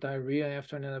stomach or diarrhea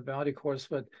after an antibiotic course,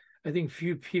 but I think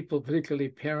few people, particularly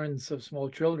parents of small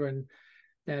children,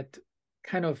 that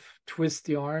kind of twist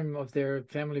the arm of their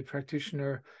family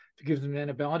practitioner to give them an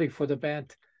antibiotic for the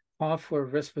bad cough or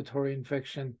respiratory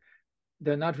infection.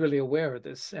 They're not really aware of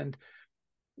this. And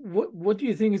what do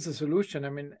you think is the solution? I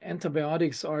mean,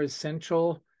 antibiotics are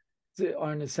essential. They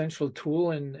are an essential tool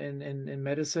in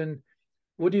medicine.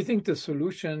 What do you think the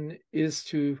solution is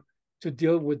to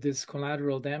deal with this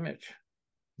collateral damage?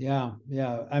 Yeah.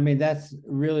 I mean, that's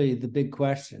really the big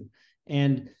question.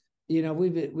 And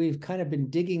we've kind of been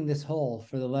digging this hole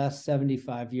for the last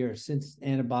 75 years since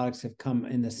antibiotics have come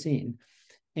in the scene.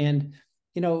 And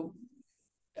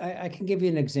I can give you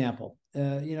an example.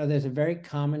 There's a very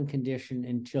common condition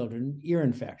in children, ear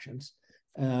infections,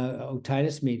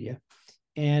 otitis media,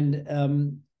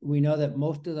 and we know that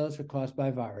most of those are caused by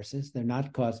viruses. They're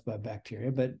not caused by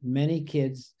bacteria, but many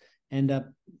kids end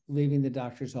up leaving the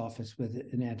doctor's office with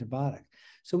an antibiotic.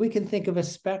 So we can think of a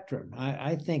spectrum.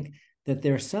 I think that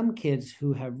there are some kids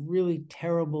who have really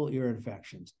terrible ear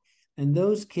infections, and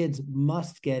those kids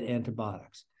must get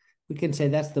antibiotics. We can say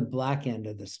that's the black end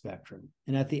of the spectrum.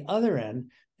 And at the other end,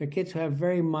 there are kids who have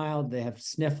very mild, they have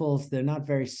sniffles, they're not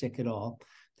very sick at all.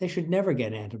 They should never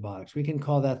get antibiotics. We can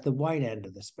call that the white end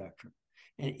of the spectrum.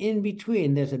 And in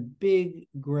between, there's a big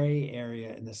gray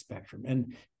area in the spectrum.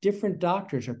 And different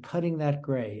doctors are cutting that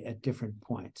gray at different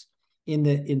points.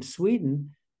 In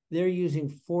Sweden, they're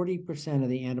using 40% of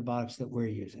the antibiotics that we're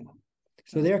using.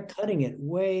 So they're cutting it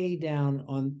way down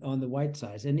on the white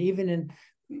side. And even in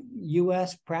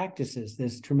US practices,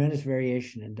 there's tremendous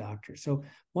variation in doctors. So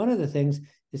one of the things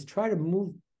is try to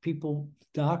move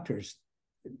doctors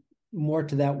more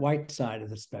to that white side of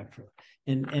the spectrum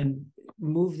and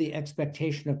move the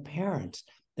expectation of parents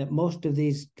that most of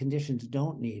these conditions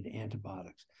don't need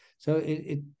antibiotics. So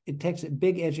it takes a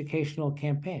big educational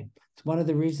campaign. It's one of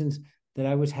the reasons that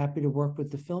I was happy to work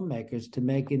with the filmmakers to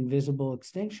make Invisible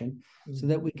Extinction, so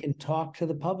that we can talk to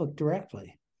the public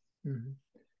directly. Mm-hmm.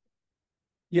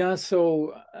 Yeah,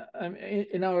 so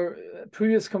in our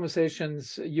previous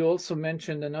conversations, you also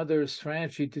mentioned another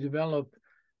strategy to develop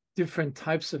different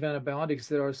types of antibiotics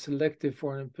that are selective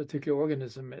for a particular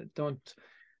organism. It don't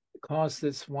cause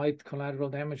this white collateral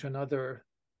damage on other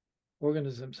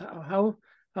organisms.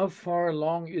 How far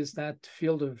along is that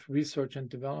field of research and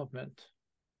development?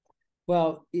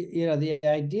 Well, the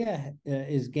idea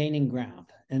is gaining ground,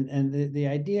 and the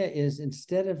idea is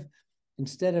instead of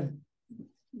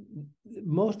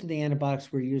most of the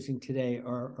antibiotics we're using today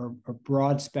are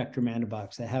broad spectrum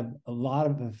antibiotics that have a lot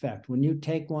of effect. When you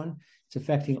take one, it's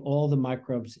affecting all the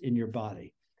microbes in your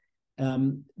body.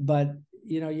 But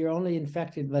you're only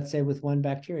infected, let's say, with one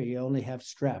bacteria. You only have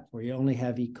strep, or you only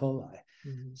have E. coli.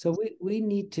 So we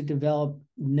need to develop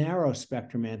narrow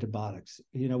spectrum antibiotics,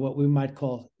 what we might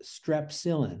call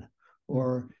strepsilin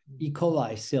or E.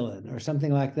 coli-silin or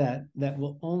something like that, that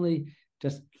will only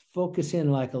just focus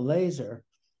in like a laser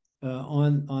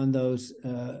on those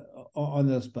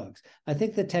bugs. I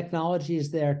think the technology is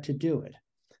there to do it.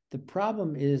 The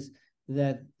problem is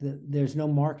that there's no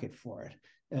market for it.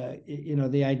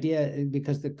 The idea,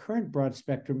 because the current broad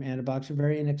spectrum antibiotics are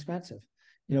very inexpensive.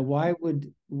 Why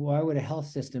would a health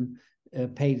system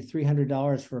pay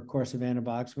 $300 for a course of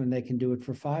antibiotics when they can do it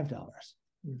for $5?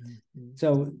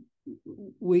 So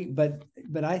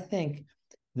but I think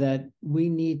that we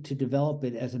need to develop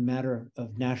it as a matter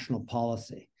of national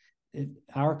policy.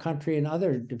 Our country and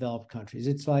other developed countries,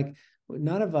 it's like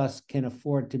none of us can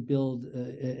afford to build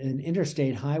an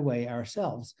interstate highway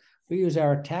ourselves. We use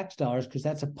our tax dollars because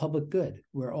that's a public good.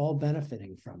 We're all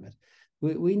benefiting from it.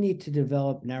 We need to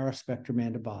develop narrow spectrum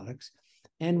antibiotics,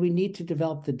 and we need to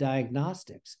develop the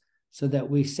diagnostics so that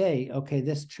we say, okay,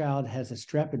 this child has a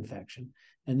strep infection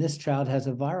and this child has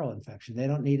a viral infection. They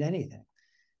don't need anything.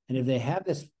 And if they have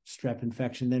this strep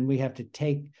infection, then we have to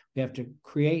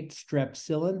create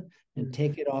strepsilin and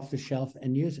take it off the shelf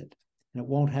and use it. And it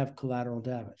won't have collateral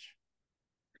damage.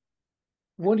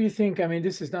 What do you think? I mean,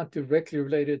 this is not directly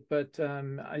related, but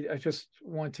I just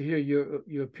want to hear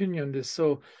your opinion on this.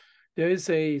 So there is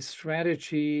a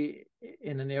strategy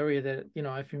in an area that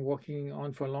I've been working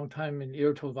on for a long time in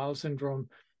irritable bowel syndrome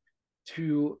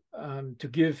to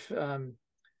give an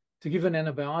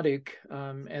antibiotic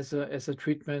as a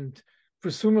treatment,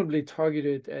 presumably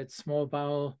targeted at small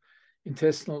bowel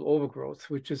intestinal overgrowth,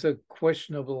 which is a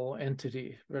questionable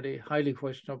entity, really highly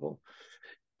questionable.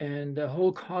 And the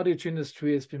whole cottage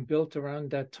industry has been built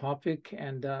around that topic.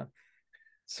 And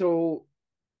so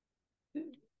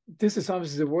this is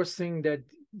obviously the worst thing that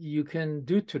you can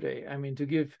do today. I mean, to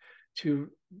give to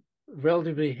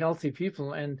relatively healthy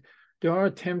people. And there are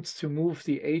attempts to move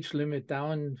the age limit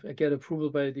down, get approval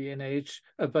by the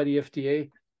by the FDA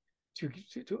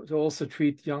to also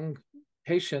treat young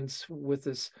patients with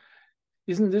this.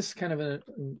 Isn't this kind of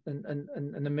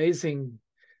an amazing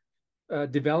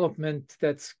development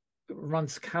that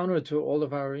runs counter to all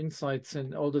of our insights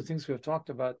and all the things we have talked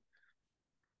about?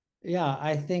 Yeah,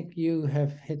 I think you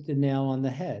have hit the nail on the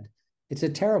head. It's a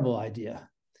terrible idea.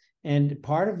 And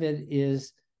part of it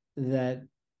is that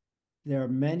there are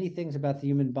many things about the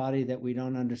human body that we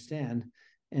don't understand.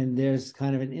 And there's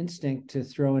kind of an instinct to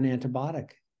throw an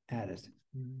antibiotic at it.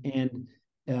 And,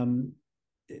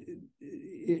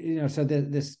 so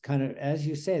this kind of, as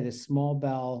you say, this small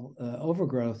bowel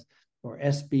overgrowth, or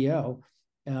SBO,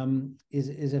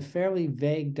 is a fairly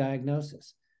vague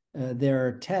diagnosis. There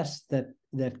are tests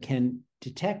that can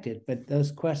detect it, but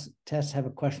those tests have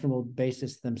a questionable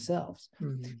basis themselves.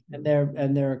 And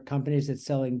there are companies that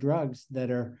selling drugs that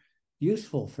are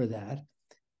useful for that,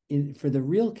 for the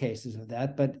real cases of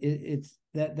that. But it's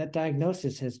that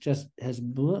diagnosis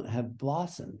have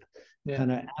blossomed,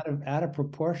 kind of out of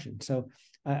proportion. So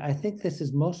I think this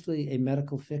is mostly a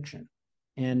medical fiction.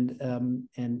 And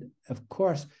of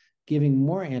course, giving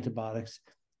more antibiotics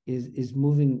is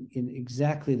moving in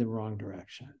exactly the wrong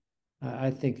direction.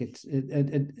 I think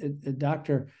a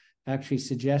doctor actually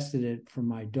suggested it for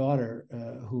my daughter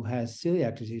who has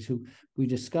celiac disease, who we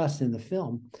discussed in the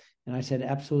film, and I said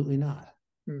absolutely not.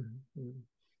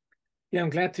 Yeah,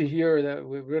 I'm glad to hear that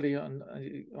we're really on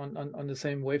the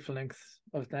same wavelength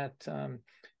of that.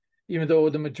 Even though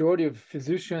the majority of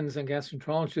physicians and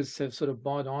gastroenterologists have sort of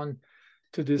bought on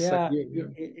to this idea.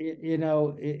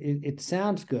 It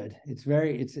sounds good. It's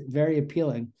very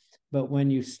appealing, but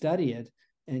when you study it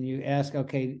and you ask,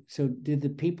 okay, so did the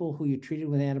people who you treated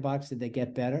with antibiotics, did they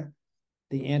get better?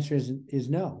 The answer is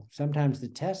no. Sometimes the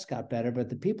tests got better, but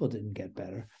the people didn't get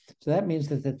better. So that means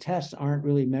that the tests aren't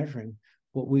really measuring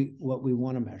what we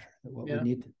want to measure, what we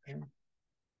need to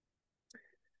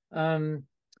measure.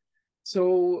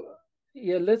 So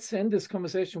yeah, let's end this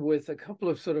conversation with a couple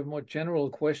of sort of more general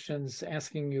questions,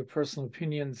 asking your personal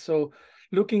opinion. So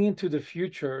looking into the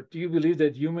future, do you believe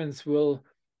that humans will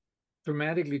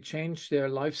dramatically change their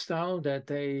lifestyle that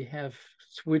they have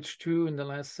switched to in the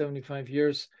last 75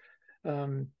 years,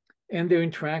 and their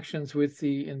interactions with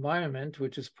the environment,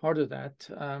 which is part of that,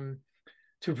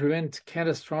 to prevent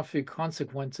catastrophic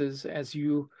consequences, as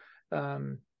you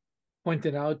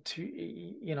pointed out,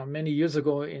 many years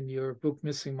ago in your book,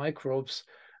 Missing Microbes,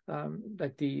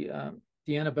 like the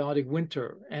antibiotic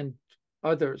winter and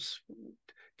others.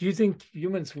 Do you think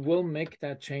humans will make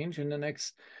that change in the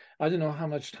next, I don't know how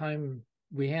much time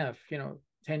we have,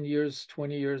 10 years,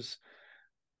 20 years?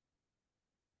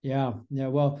 Yeah.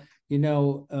 Well,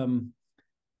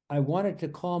 I wanted to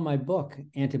call my book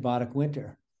Antibiotic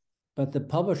Winter, but the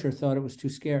publisher thought it was too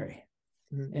scary.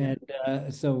 And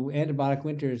so Antibiotic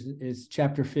Winter is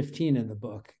chapter 15 in the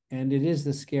book. And it is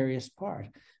the scariest part,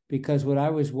 because what I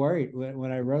was worried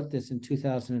when I wrote this in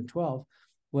 2012,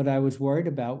 what I was worried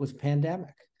about was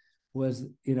pandemic, was,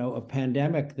 a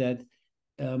pandemic that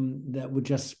would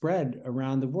just spread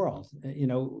around the world.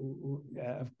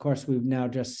 Of course, we've now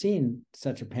just seen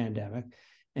such a pandemic.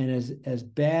 And as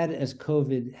bad as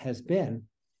COVID has been,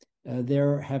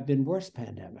 there have been worse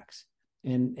pandemics.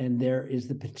 And there is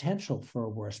the potential for a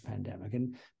worse pandemic.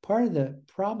 And part of the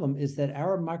problem is that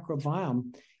our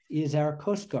microbiome is our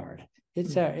Coast Guard.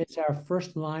 It's our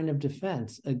first line of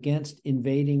defense against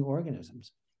invading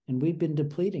organisms, and we've been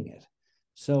depleting it.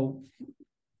 So,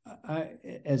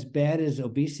 as bad as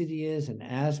obesity is, and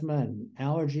asthma and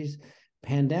allergies,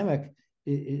 pandemic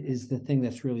is the thing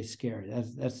that's really scary.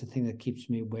 That's the thing that keeps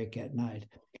me awake at night.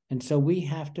 And so we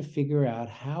have to figure out,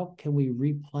 how can we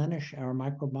replenish our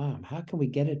microbiome? How can we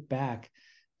get it back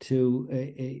to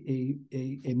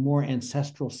a more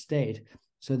ancestral state,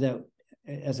 so that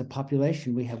as a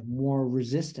population we have more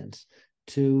resistance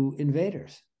to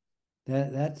invaders?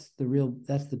 That's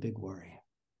the big worry.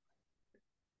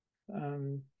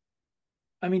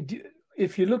 I mean,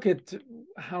 if you look at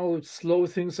how slow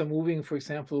things are moving, for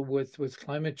example, with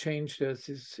climate change, there's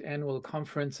these annual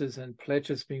conferences and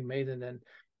pledges being made, and then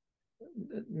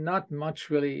not much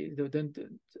really.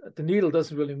 The needle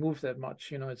doesn't really move that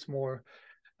much. It's more.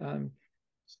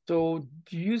 So,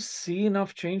 do you see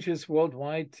enough changes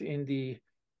worldwide in the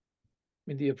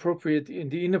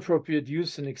inappropriate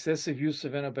use and excessive use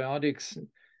of antibiotics,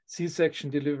 C-section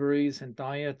deliveries, and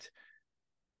diet,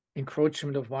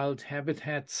 encroachment of wild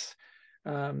habitats,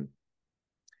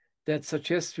 that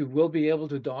suggests we will be able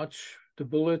to dodge the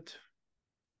bullet?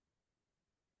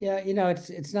 Yeah,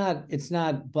 it's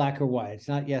not black or white. It's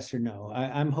not yes or no.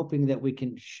 I'm hoping that we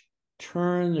can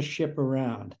turn the ship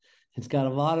around. It's got a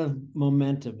lot of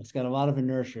momentum. It's got a lot of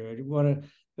inertia.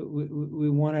 We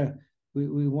want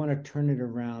to turn it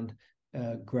around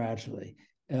gradually.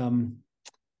 I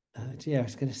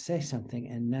was going to say something,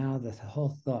 and now the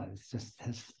whole thought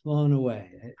has flown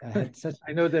away.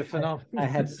 I know that phenomenon. I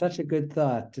had such a good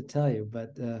thought to tell you,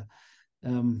 but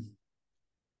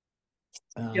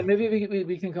yeah, maybe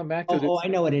we can come back to this. I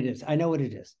know what it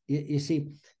is. You see,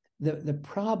 the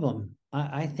problem,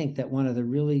 I think that one of the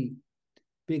really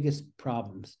biggest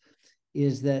problems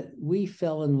is that we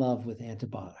fell in love with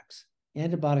antibiotics.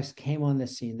 Antibiotics came on the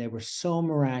scene. They were so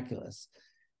miraculous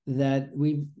that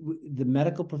the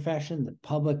medical profession, the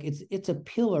public, it's a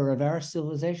pillar of our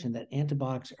civilization that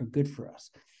antibiotics are good for us.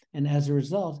 And as a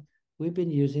result, we've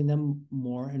been using them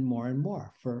more and more and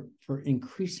more for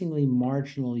increasingly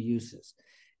marginal uses.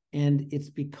 And it's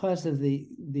because of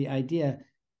the idea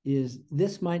is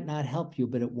this might not help you,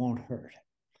 but it won't hurt.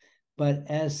 But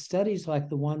as studies like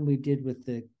the one we did with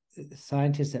the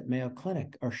scientists at Mayo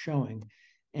Clinic are showing,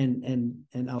 and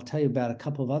I'll tell you about a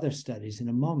couple of other studies in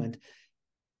a moment,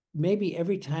 maybe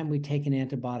every time we take an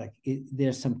antibiotic,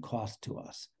 there's some cost to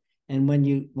us. And when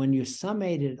you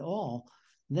summate it all,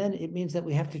 then it means that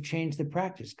we have to change the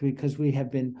practice, because we have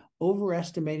been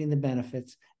overestimating the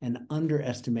benefits and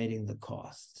underestimating the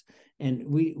costs. And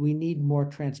we need more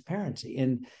transparency.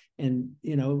 And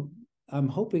I'm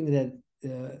hoping that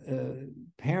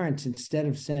parents, instead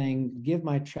of saying, give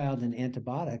my child an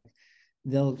antibiotic,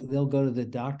 they'll go to the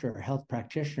doctor or health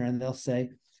practitioner and they'll say,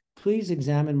 please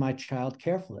examine my child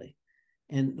carefully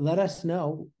and let us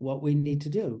know what we need to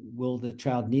do. Will the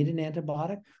child need an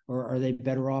antibiotic, or are they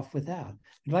better off without?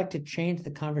 I'd like to change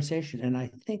the conversation. And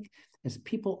I think as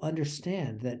people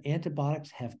understand that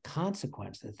antibiotics have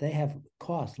consequence, that they have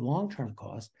cost, long-term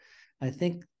cost, I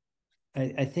think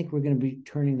we're going to be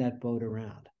turning that boat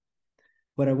around.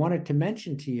 What I wanted to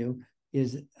mention to you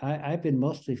is I've been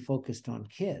mostly focused on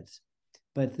kids,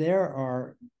 but there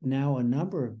are now a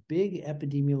number of big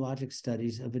epidemiologic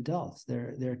studies of adults.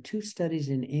 There are two studies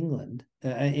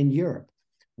in Europe,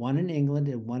 one in England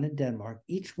and one in Denmark,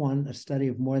 each one a study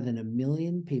of more than 1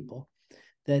 million people,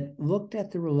 that looked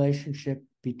at the relationship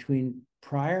between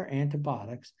prior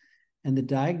antibiotics and the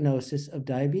diagnosis of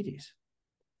diabetes.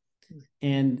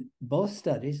 And both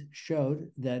studies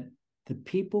showed that the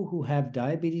people who have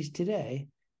diabetes today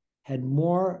had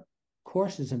more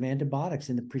courses of antibiotics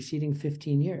in the preceding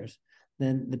 15 years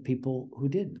than the people who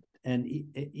didn't. and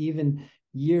even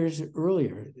years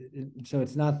earlier. So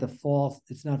it's not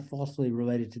falsely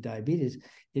related to diabetes.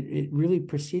 It really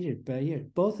preceded by years.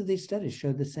 Both of these studies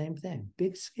showed the same thing,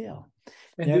 big scale.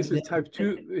 And this is type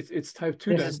 2. It's type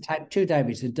 2 diabetes. This is type 2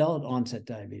 diabetes, adult onset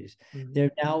diabetes. Mm-hmm. There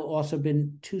have now also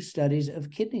been 2 studies of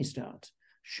kidney stones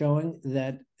showing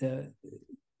that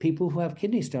people who have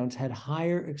kidney stones had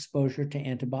higher exposure to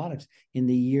antibiotics in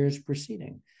the years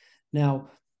preceding. Now,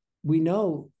 we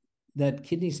know that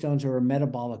kidney stones are a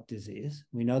metabolic disease.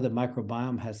 We know that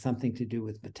microbiome has something to do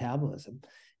with metabolism.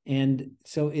 And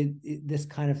so this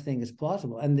kind of thing is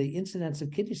plausible. And the incidence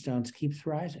of kidney stones keeps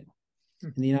rising.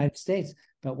 In the United States,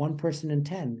 about 1 person in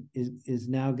 10 is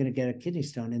now going to get a kidney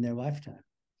stone in their lifetime.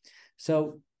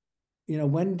 So,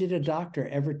 when did a doctor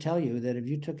ever tell you that if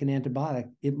you took an antibiotic,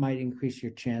 it might increase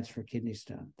your chance for kidney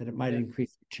stone, that it might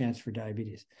increase your chance for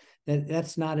diabetes?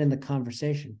 That's not in the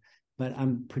conversation, but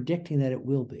I'm predicting that it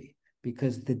will be,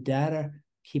 because the data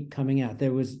keep coming out.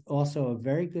 There was also a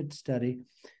very good study.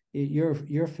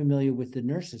 You're familiar with the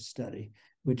nurses study,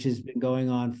 which has been going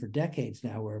on for decades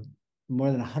now, where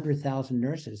more than 100,000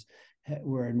 nurses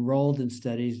were enrolled in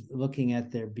studies looking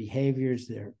at their behaviors,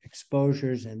 their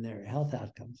exposures, and their health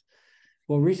outcomes.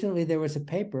 Well, recently there was a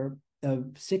paper of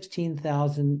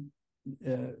 16,000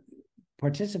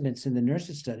 participants in the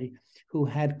nurses study who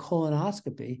had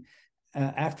colonoscopy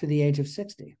after the age of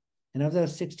 60. And of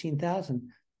those 16,000,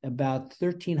 about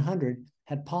 1,300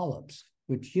 had polyps,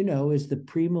 which is the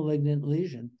pre-malignant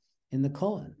lesion in the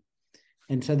colon.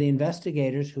 And so the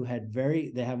investigators who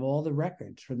they have all the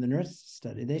records from the nurse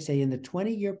study, they say in the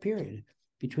 20-year period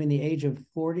between the age of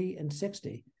 40 and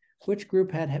 60, which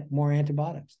group had more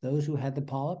antibiotics, those who had the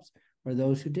polyps or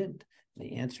those who didn't?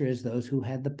 The answer is those who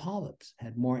had the polyps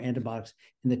had more antibiotics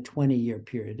in the 20-year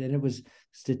period, and it was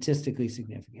statistically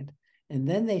significant. And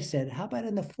then they said, how about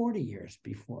in the 40 years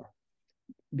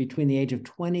between the age of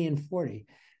 20 and 40?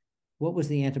 What was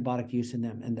the antibiotic use in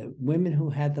them? And the women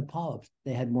who had the polyps,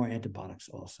 they had more antibiotics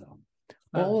also.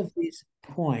 All of these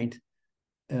point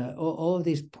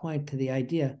to the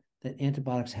idea that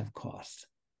antibiotics have costs,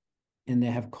 and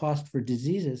they have cost for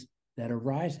diseases that are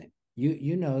rising.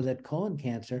 You know that colon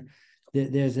cancer,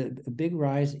 there's a big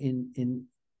rise in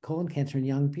colon cancer in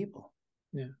young people.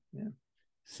 Yeah.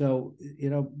 So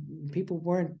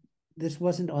this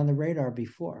wasn't on the radar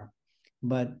before,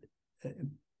 but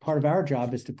part of our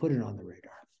job is to put it on the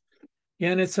radar.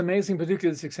 Yeah, and it's amazing,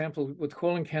 particularly this example with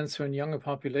colon cancer in younger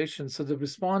populations. So the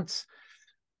response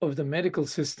of the medical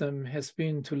system has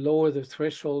been to lower the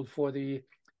threshold for the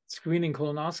screening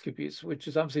colonoscopies, which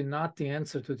is obviously not the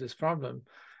answer to this problem.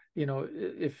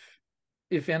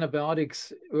 If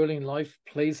antibiotics early in life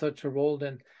play such a role,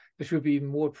 then there should be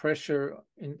more pressure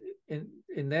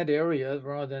in that area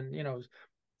rather than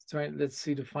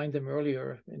to find them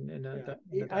earlier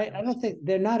I don't think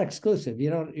they're not exclusive. You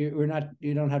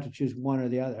don't have to choose one or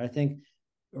the other. I think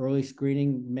early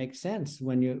screening makes sense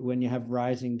when you have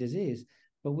rising disease,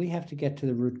 but we have to get to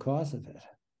the root cause of it.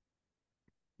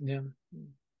 Yeah.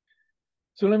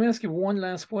 So let me ask you one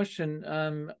last question.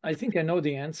 I think I know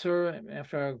the answer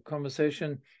after our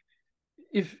conversation.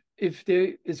 If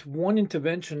there is one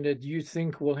intervention that you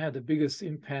think will have the biggest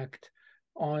impact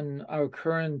on our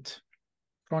current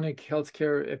chronic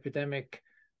healthcare epidemic,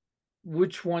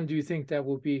 which one do you think that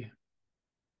will be?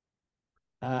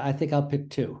 I think I'll pick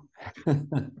 2.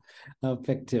 I'll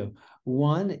pick 2.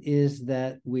 One is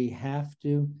that we have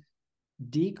to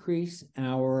decrease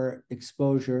our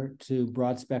exposure to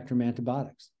broad spectrum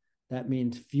antibiotics. That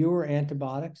means fewer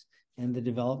antibiotics and the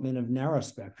development of narrow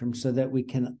spectrum, so that we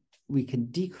can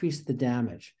decrease the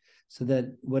damage, so that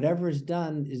whatever is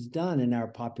done in our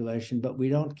population, but we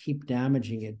don't keep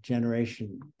damaging it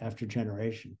generation after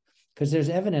generation, because there's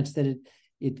evidence that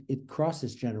it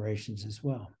crosses generations as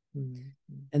well. Mm-hmm.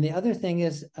 And the other thing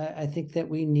is, I think that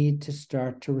we need to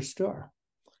start to restore.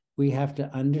 We have to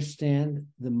understand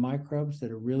the microbes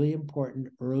that are really important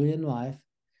early in life,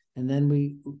 and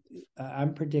then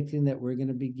I'm predicting that we're going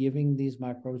to be giving these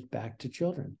microbes back to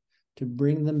children, to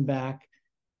bring them back,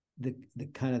 the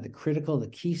kind of the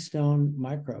keystone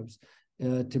microbes,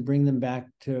 to bring them back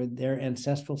to their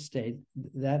ancestral state,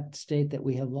 that state that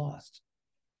we have lost.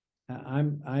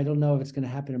 I don't know if it's going to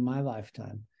happen in my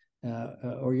lifetime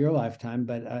or your lifetime,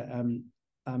 but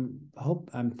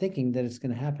I'm thinking that it's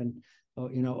going to happen,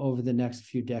 over the next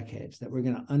few decades, that we're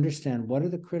going to understand what are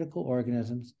the critical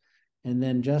organisms, and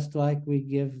then just like we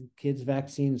give kids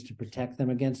vaccines to protect them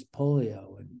against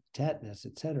polio and tetanus,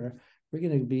 et cetera, they're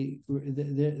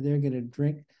going to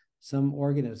drink some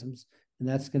organisms, and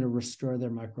that's going to restore their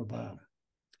microbiome.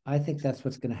 I think that's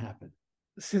what's going to happen.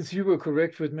 Since you were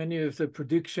correct with many of the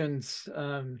predictions,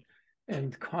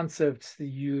 and concepts that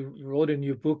you wrote in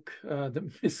your book,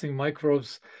 The Missing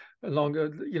Microbes,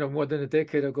 more than a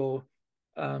decade ago.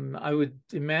 I would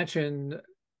imagine,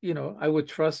 I would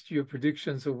trust your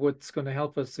predictions of what's going to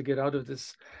help us to get out of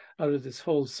this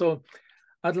hole. So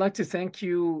I'd like to thank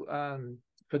you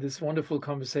for this wonderful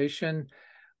conversation.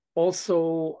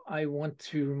 Also, I want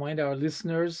to remind our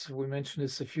listeners, we mentioned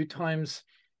this a few times,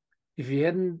 if you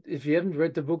haven't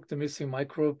read the book, The Missing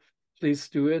Microbe, please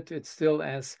do it. It's still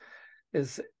as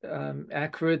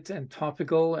accurate and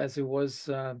topical as it was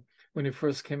when it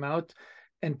first came out.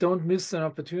 And don't miss an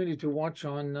opportunity to watch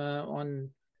on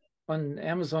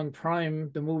Amazon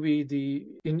Prime the movie The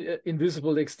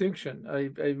Invisible Extinction,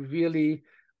 a really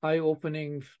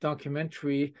eye-opening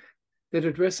documentary that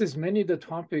addresses many of the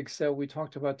topics that we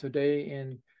talked about today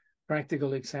in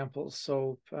practical examples.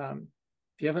 So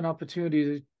if you have an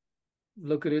opportunity to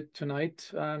look at it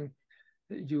tonight,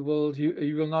 you will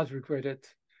not regret it.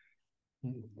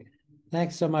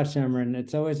 Thanks so much, Emran.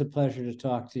 It's always a pleasure to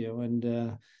talk to you.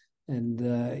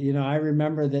 And I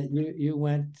remember that you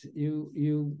went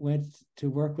to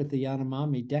work with the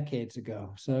Yanomami decades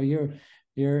ago. So you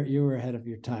were ahead of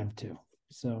your time too.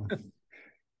 So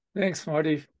thanks,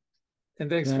 Marty. And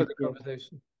thanks for the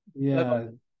conversation. Yeah, Bye-bye.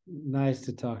 Nice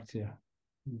to talk to you.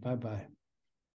 Bye-bye.